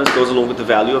in Kabbanis goes along with the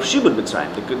value of Shibud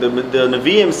Mitzrayim. The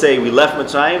Nevi'im say we left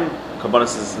Mitzrayim,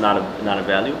 Kabbanis is not a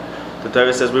value. The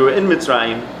Torah says we were in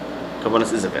Mitzrayim,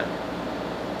 Kabbanis is a value.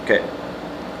 Okay.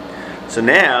 So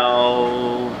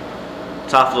now,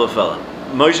 Tafel fella.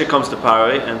 Moshe comes to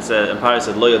Paro and Paro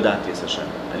said, Lo Yodati es Hashem.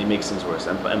 And he makes things worse.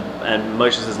 And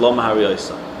Moshe says, Lo Mahari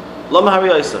Oisa. Lo Mahari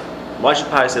Oisa. Why should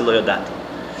Paro say Lo Yodati?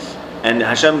 And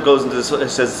Hashem goes into this,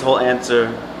 says this whole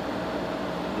answer.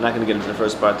 I'm not going to get into the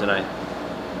first part tonight.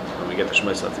 When we get to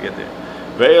Shmos, I'll have to get there.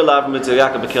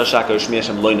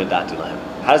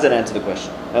 How does that answer the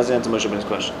question? How does that answer Moshe Rabbeinu's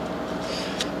question?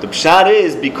 The pshat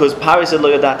is because Paro said Lo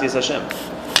Yodati es Hashem.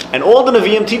 And all the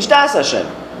Nevi'im teach Das Hashem,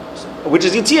 which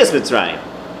is Yitzias Mitzrayim.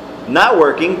 Not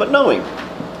working, but knowing.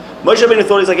 Moshe Rabbeinu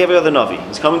thought he's like every other Navi.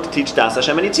 He's coming to teach Das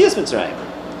Hashem and Yitzias Mitzrayim.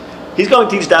 He's going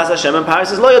to teach Das Hashem, and Paro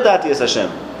says Lo Yodati es Hashem.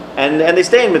 And they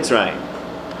stay in Mitzrayim.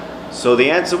 So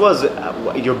the answer was,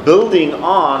 you're building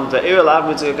on the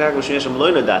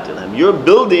You're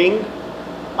building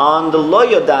on the Lo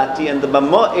Yodati and the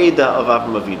Bama Eda of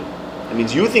Avraham Avinu. That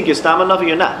means you think you're Stam Navi,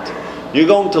 you're not. You're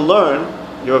going to learn,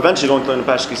 you're eventually going to learn in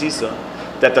Pash Kisisa,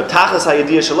 that the Tachas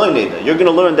HaYediyah Shaloi Neda, you're going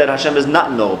to learn that Hashem is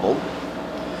not knowable,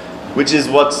 which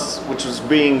was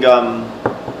being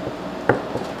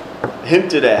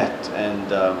hinted at, and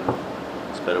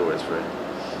there's better words for it.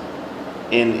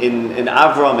 In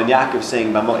Avram and Yaakov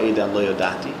saying Bama Eda and Lo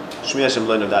Yodati, Shmi Hashem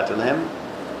Lo Yodati Lehem,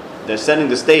 they're setting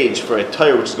the stage for a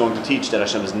Torah which is going to teach that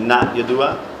Hashem is not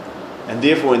Yadua, and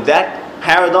therefore in that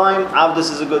paradigm, Avdus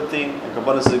is a good thing, and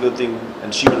Kabbanis is a good thing,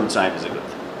 and Shibud Mitzrayim is a good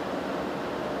thing.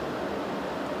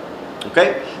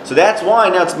 Okay? So that's why,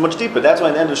 now it's much deeper, that's why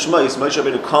in the end of Shmos, Moshe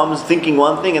Rabbeinu comes thinking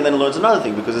one thing and then learns another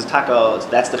thing, because it's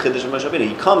that's the Chiddush of Moshe Rabbeinu.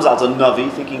 He comes out as a Navi,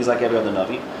 thinking he's like every other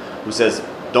Navi, who says,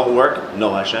 don't work,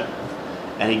 no Hashem.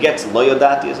 And he gets Lo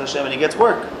Yodati as Hashem, and he gets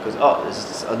work, because,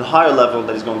 this is a higher level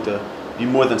that he's going to be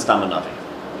more than Stam Navi.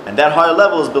 And that higher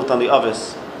level is built on the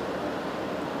Avis,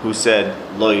 who said,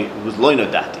 who was Lo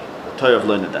Yodati, the Torah of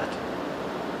Lo Yodati.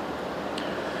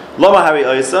 Lo Mahari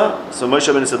Oisa, so Moshe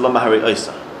Rabbeinu said, Lo Mahari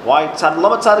Oisa. Why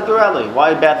Lama Tzadik Virali?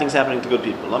 Why are bad things happening to good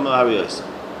people? Lama Mahari Oisa.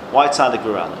 Why Tzadik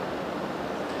Virali?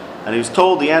 And he was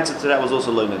told the answer to that was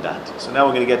also Lo Yodati. So now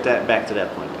we're going to get back to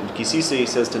that point. In Kisisa he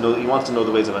says he wants to know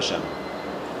the ways of Hashem.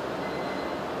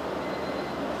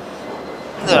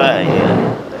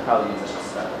 That probably means I should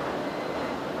stop.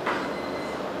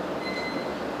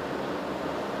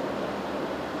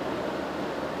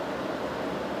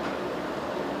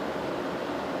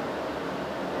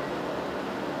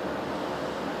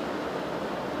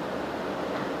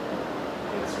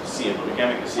 סיום, but we can't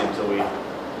make the סיום until we do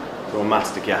a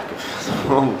Matzdik Yaakov.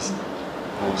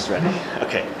 Almost ready.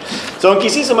 Okay. So in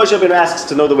Kisisa Moshe Rabbeinu asks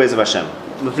to know the ways of Hashem.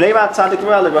 The Gemara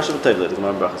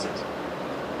Bracha says.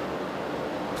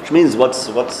 Which means what's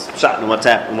pshat and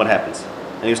what happens.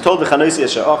 And he was told the Chanoisi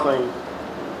Asher Achin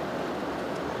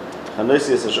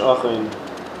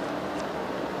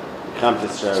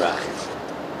Chamtis Sharachis.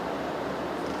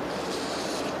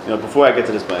 Before I get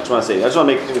to this point, I just want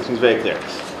to make things very clear.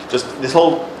 Just this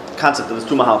whole concept of this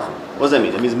two mahalchim. What does that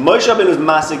mean? It means Moshe Rabbeinu is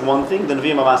masig one thing, the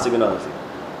Nevi'im are masig another thing.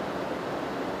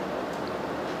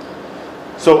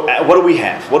 So what do we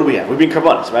have? We've been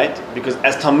karbanis, right? Because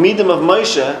as Talmidim of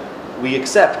Moshe, we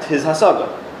accept his hasaga.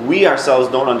 We ourselves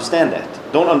don't understand that.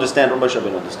 Don't understand what Moshe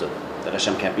Rabbeinu understood, that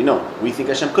Hashem can't be known. We think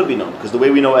Hashem could be known, because the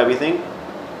way we know everything,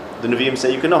 the Nevi'im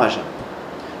say you can know Hashem.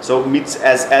 So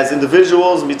as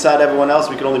individuals, mitzad everyone else,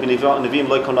 we can only be Nevi'im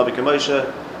loy kol navi k'Moshe,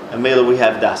 and Mela we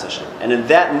have Das Hashem. And in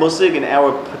that musig, in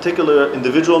our particular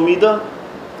individual midah,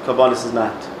 karbanis is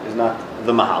not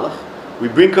the mahalach. We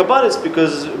bring karbanis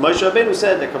because Moshe Rabbeinu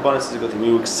said that karbanis is a good thing.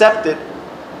 We accept it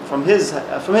from his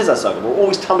hasaga. We're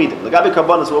always talmidim. Lagabi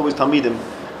karbanis, we're always talmidim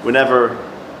whenever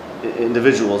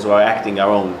individuals are acting our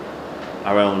own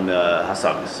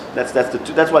hasagas.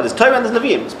 That's why there's Torah and there's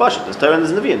Nevi'im. It's pashut. There's Torah and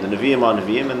there's Nevi'im. The Nevi'im are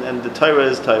Nevi'im, and the Torah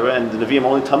is Torah, and the Nevi'im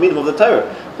are only talmidim of the Torah.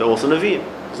 They're also Nevi'im.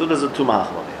 So there's a two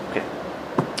mahalachim over here. Okay.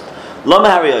 Lo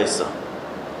Mahari Oisa.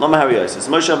 So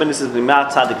Moshe Rabbeinu says, "Ma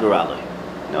tzadik virali."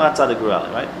 Tzadik virali,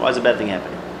 right? Why is a bad thing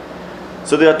happening?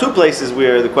 So there are two places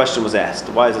where the question was asked.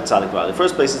 Why is it tzadik virali? The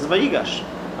first place is the Vayigash.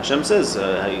 Hashem says,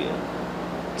 Avram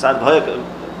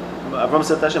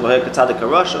said to Hashem, "Tzadik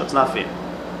harasha." It's not fair.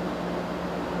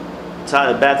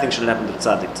 A bad thing shouldn't happen to the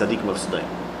tzaddikim of Sodom.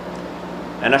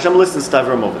 And Hashem listens to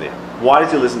Avram over there. Why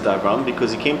did he listen to Avram?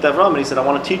 Because he came to Avram and he said, I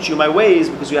want to teach you my ways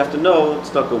because you have to know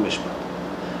tzedakah u'mishpat.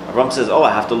 Avram says, oh,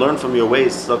 I have to learn from your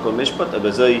ways, tzedakah mishpat,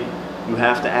 you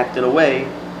have to act in a way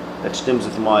that stems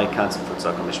with my concept for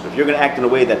tzedakah mishpat. If you're going to act in a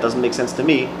way that doesn't make sense to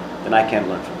me, then I can't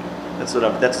learn from you. That's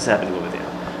what's happening over there.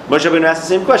 Moshe Rabbeinu asked the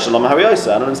same question, Lama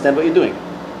Hariyasa, I don't understand what you're doing.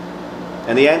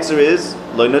 And the answer is,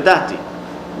 Lo nodati.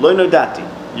 Lo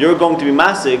nodati. You're going to be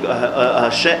masig a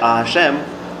Hashem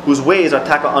whose ways are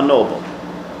taka unknowable.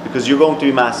 Because you're going to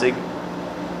be masig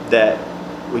that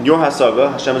when you're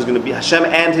hasaga, Hashem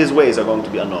and His ways are going to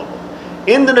be unknowable.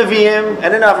 In the Nevi'im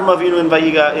and in Avram Avinu in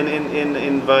Vayiga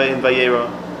in Vayera,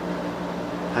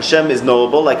 Hashem is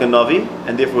knowable like a Navi,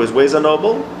 and therefore His ways are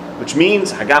knowable, which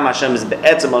means Hagam Hashem is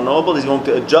be'etzem unknowable. He's going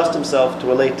to adjust Himself to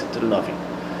relate to the Navi.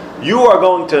 You are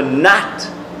going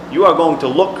to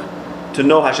look to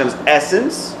know Hashem's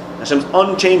essence, Hashem's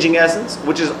unchanging essence,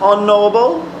 which is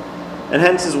unknowable, and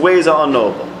hence His ways are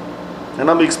unknowable. And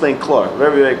let me explain clear,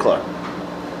 very, very clear.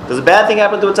 Does a bad thing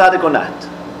happen to a tzaddik or not?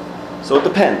 So it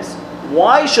depends.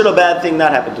 Why should a bad thing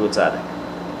not happen to a tzaddik?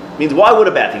 It means, why would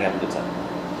a bad thing happen to a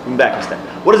tzaddik? Come back a step.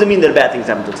 What does it mean that a bad thing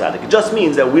happen to a tzaddik? It just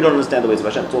means that we don't understand the ways of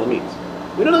Hashem. That's all it means.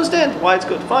 We don't understand why it's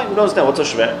good. Fine, we don't understand what's so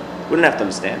shver. We don't have to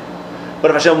understand.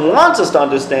 But if Hashem wants us to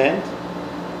understand,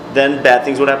 then bad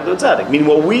things would happen to a tzaddik. Meaning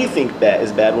what we think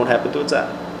is bad won't happen to a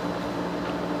tzaddik.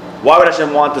 Why would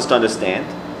Hashem want us to understand?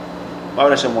 Why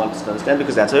would Hashem want us to understand?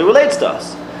 Because that's how He relates to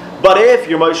us. But if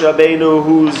you're Moshe Rabbeinu,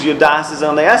 whose your das is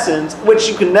on the essence, which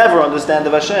you can never understand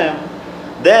of Hashem,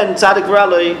 then tzaddik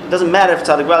v'raloi, it doesn't matter if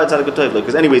tzaddik v'raloi, tzaddik v'tovloi,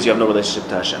 because anyways you have no relationship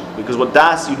to Hashem. Because what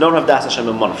das, you don't have das Hashem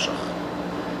in manavshach.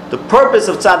 The purpose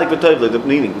of tzaddik v'tovloi, the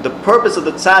meaning, the purpose of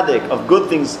the tzaddik, of good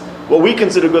things, what we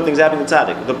consider good things happening to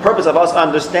tzaddik, the purpose of us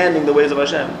understanding the ways of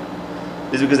Hashem,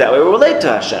 is because that way we relate to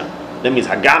Hashem. That means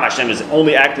Hagam Hashem is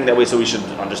only acting that way so we should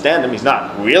understand Him. He's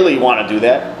not really want to do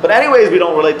that. But anyways, we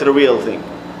don't relate to the real thing.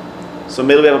 So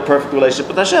maybe we have a perfect relationship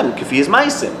with Hashem, Kifi is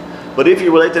Maisim. But if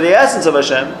you relate to the essence of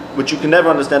Hashem, which you can never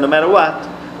understand no matter what,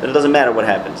 then it doesn't matter what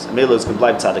happens. And Mela is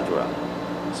compliant tzaddik v'ra.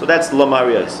 So that's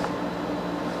Lamariyas.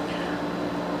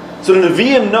 So the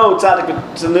Nevi'im know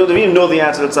the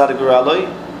answer to tzaddik v'ra.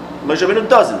 Moshe Rabbeinu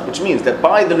doesn't, which means that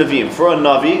by the Nevi'im, for a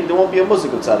Navi, there won't be a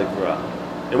musik of tzaddik v'ra.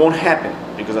 It won't happen,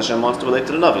 because Hashem wants to relate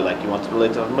to the Navi, like He wants to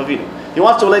relate to Avinu. He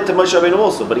wants to relate to Moshe Rabbeinu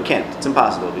also, but He can't. It's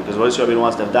impossible, because Moshe Rabbeinu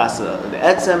wants to have dasa, the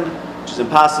etzem, which is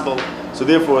impossible. So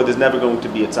therefore, there's never going to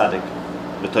be a tzaddik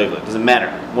b'toivla. It doesn't matter.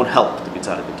 It won't help to be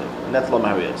tzaddik b'toivla. And that's Lo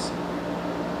Mahariyas.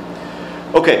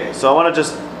 Okay, so I want to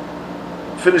just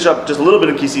finish up just a little bit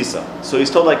in Kisisa. So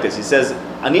he's told like this. He says,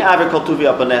 Ani aver kol tuvi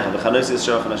apanecha v'chanoisi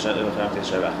yisharach v'chanoisi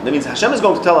yisharach. That means Hashem is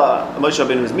going to tell Moshe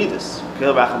Rabbeinu his midas,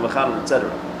 k'il racham v'chanon,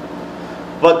 etc.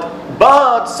 But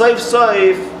saif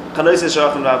chanoisi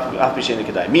yisharach v'af b'sheni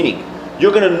kedai. Meaning,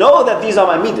 you're going to know that these are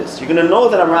my midas. You're going to know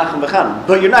that I'm racham v'chanon,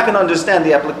 but you're not going to understand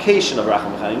the application of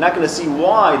racham v'chanon. You're not going to see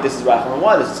why this is racham and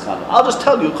why this is chanon. I'll just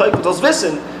tell you, Hashem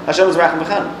is racham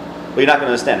v'chanon, but you're not going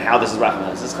to understand how this is racham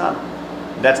and this is chanon.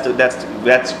 That's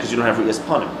because you don't have Riyas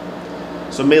Panim.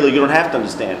 So Mela, you don't have to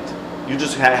understand. You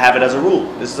just have it as a rule.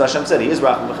 This is Hashem said. He is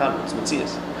Racham V'chanan. It's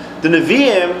Metzias. The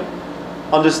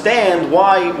Nevi'im understand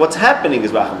why what's happening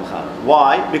is Racham V'chanan.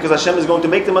 Why? Because Hashem is going to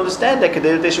make them understand that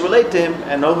they should relate to Him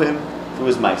and know Him through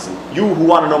His Maisim. You who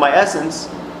want to know my essence,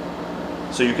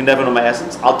 so you can never know my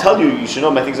essence. I'll tell you, you should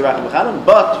know my things are Racham V'chanan,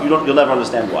 but you'll never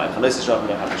understand why. That's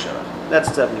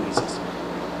what's happening, he says.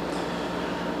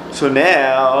 So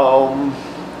now,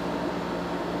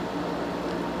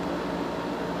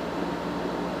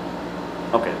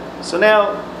 okay, so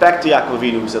now back to Yaakov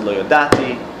Avinu who said Lo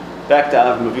Yodati, back to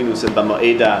Avram Avinu who said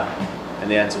B'Ma'eda, and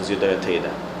the answer was Yodaya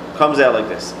Teda. Comes out like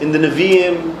this. In the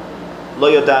Nevi'im, Lo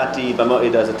Yodati,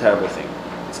 B'Ma'eda is a terrible thing.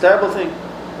 It's a terrible thing.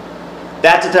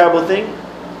 That's a terrible thing.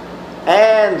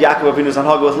 And Yaakov Avinu's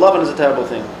Hanhaga with Lavan is a terrible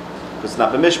thing. Because it's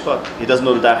not B'Mishpat. He doesn't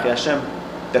know the Darchei Hashem.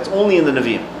 That's only in the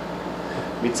Nevi'im.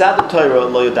 Mitzad the Torah,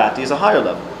 Lo Yodati is a higher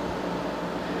level.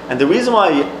 And the reason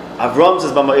why Avram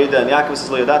says B'Ma'eda and Yaakov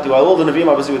says Lo Yodati, why all the Nevi'im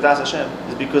are busy with Das Hashem,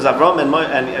 is because Avram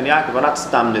and Yaakov are not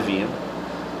Stam Nevi'im.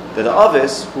 They're the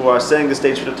Avis who are setting the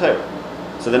stage for the Torah.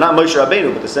 So they're not Moshe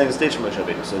Rabbeinu, but they're setting the stage for Moshe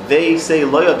Rabbeinu. So they say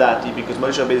Lo Yodati because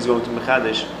Moshe Rabbeinu is going to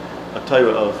Mechadish a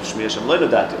Torah of Shmi Hashem Lo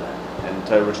Yodati, and a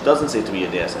Torah which doesn't say to be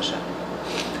Yadeas Hashem,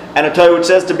 and a Torah which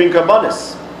says to bring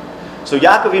Karbanis. So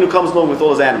Yaakov Avinu comes along with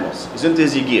all his animals. He's into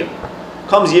his Yigir.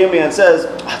 Comes Yirmiyah and says,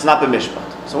 it's not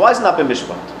b'mishpat. So why is it not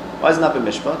b'mishpat? Why is it not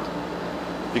b'mishpat?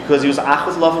 Because he was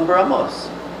achos Lavan baramos.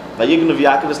 Vayignu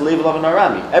v'Yaakov is leiv Lavan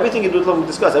arami. Everything he did with Lavan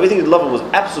discussed. Everything he did with Lavan was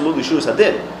absolutely shus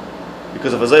hadin.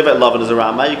 Because if a zayvet Lavan is a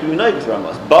Rama, you can unite with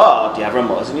Ramos. But you have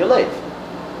Ramos in your leiv.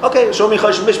 Okay, show me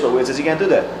Chosh Mishpat where it says you can't do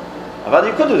that. Avada,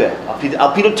 you could do that.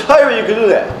 Al pi the Torah you could do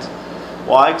that.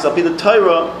 Why? Because al pi the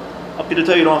Torah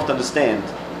you don't have to understand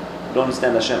You don't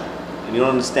understand Hashem. And you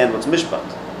don't understand what's mishpat,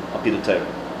 al pi the Torah.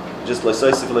 Just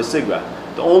l'soisif l'sigra.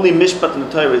 The only mishpat in the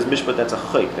Torah is mishpat that's a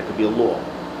chayk, that could be a law.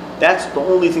 That's the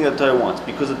only thing that the Torah wants,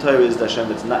 because the Torah is the Hashem,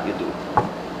 it's not Yadu.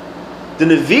 The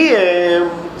Nevi'im,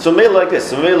 so maybe like this.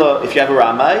 So maybe if you have a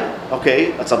Ramai,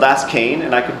 okay, that's Adas Cain,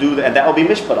 and I could do that, and that will be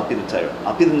mishpat, I'll be the Torah.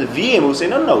 I'll be the Nevi'im who say,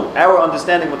 no, our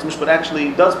understanding of what's mishpat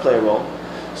actually does play a role.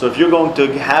 So if you're going to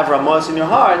have Ramos in your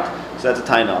heart, so that's a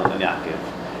taina on Yaakov.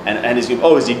 And he's going,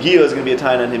 his Yigiyah is going to be a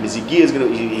taina on him. His Yigiyah is going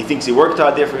to, he thinks he worked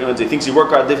hard, therefore he thinks he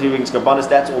worked hard, therefore he brings Karbanis.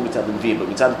 That's all mitzad the Nevi'im. But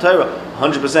mitzad the Torah,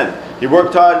 100%. He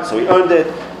worked hard, so he earned it.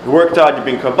 He worked hard, you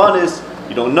bring Karbanis.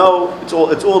 You don't know. It's all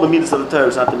the mitzvahs of the Torah.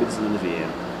 It's not the mitzvahs of the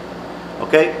Nevi'im.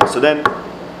 Okay, so then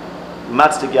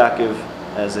Matzdik Yaakov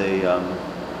as a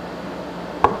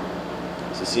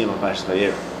סיום of Parshas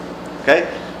Vayera. Okay,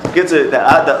 so it gets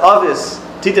the obvious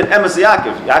Titan Emes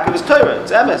Yaakov. Yaakov is Torah.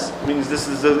 It's Emes. It means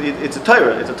it's a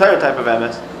Torah. It's a Torah type of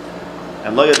Emes.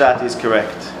 And Lo Yadati is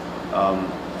correct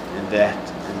in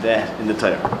the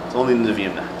Torah. It's only in the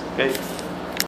Nevi'im not. Okay.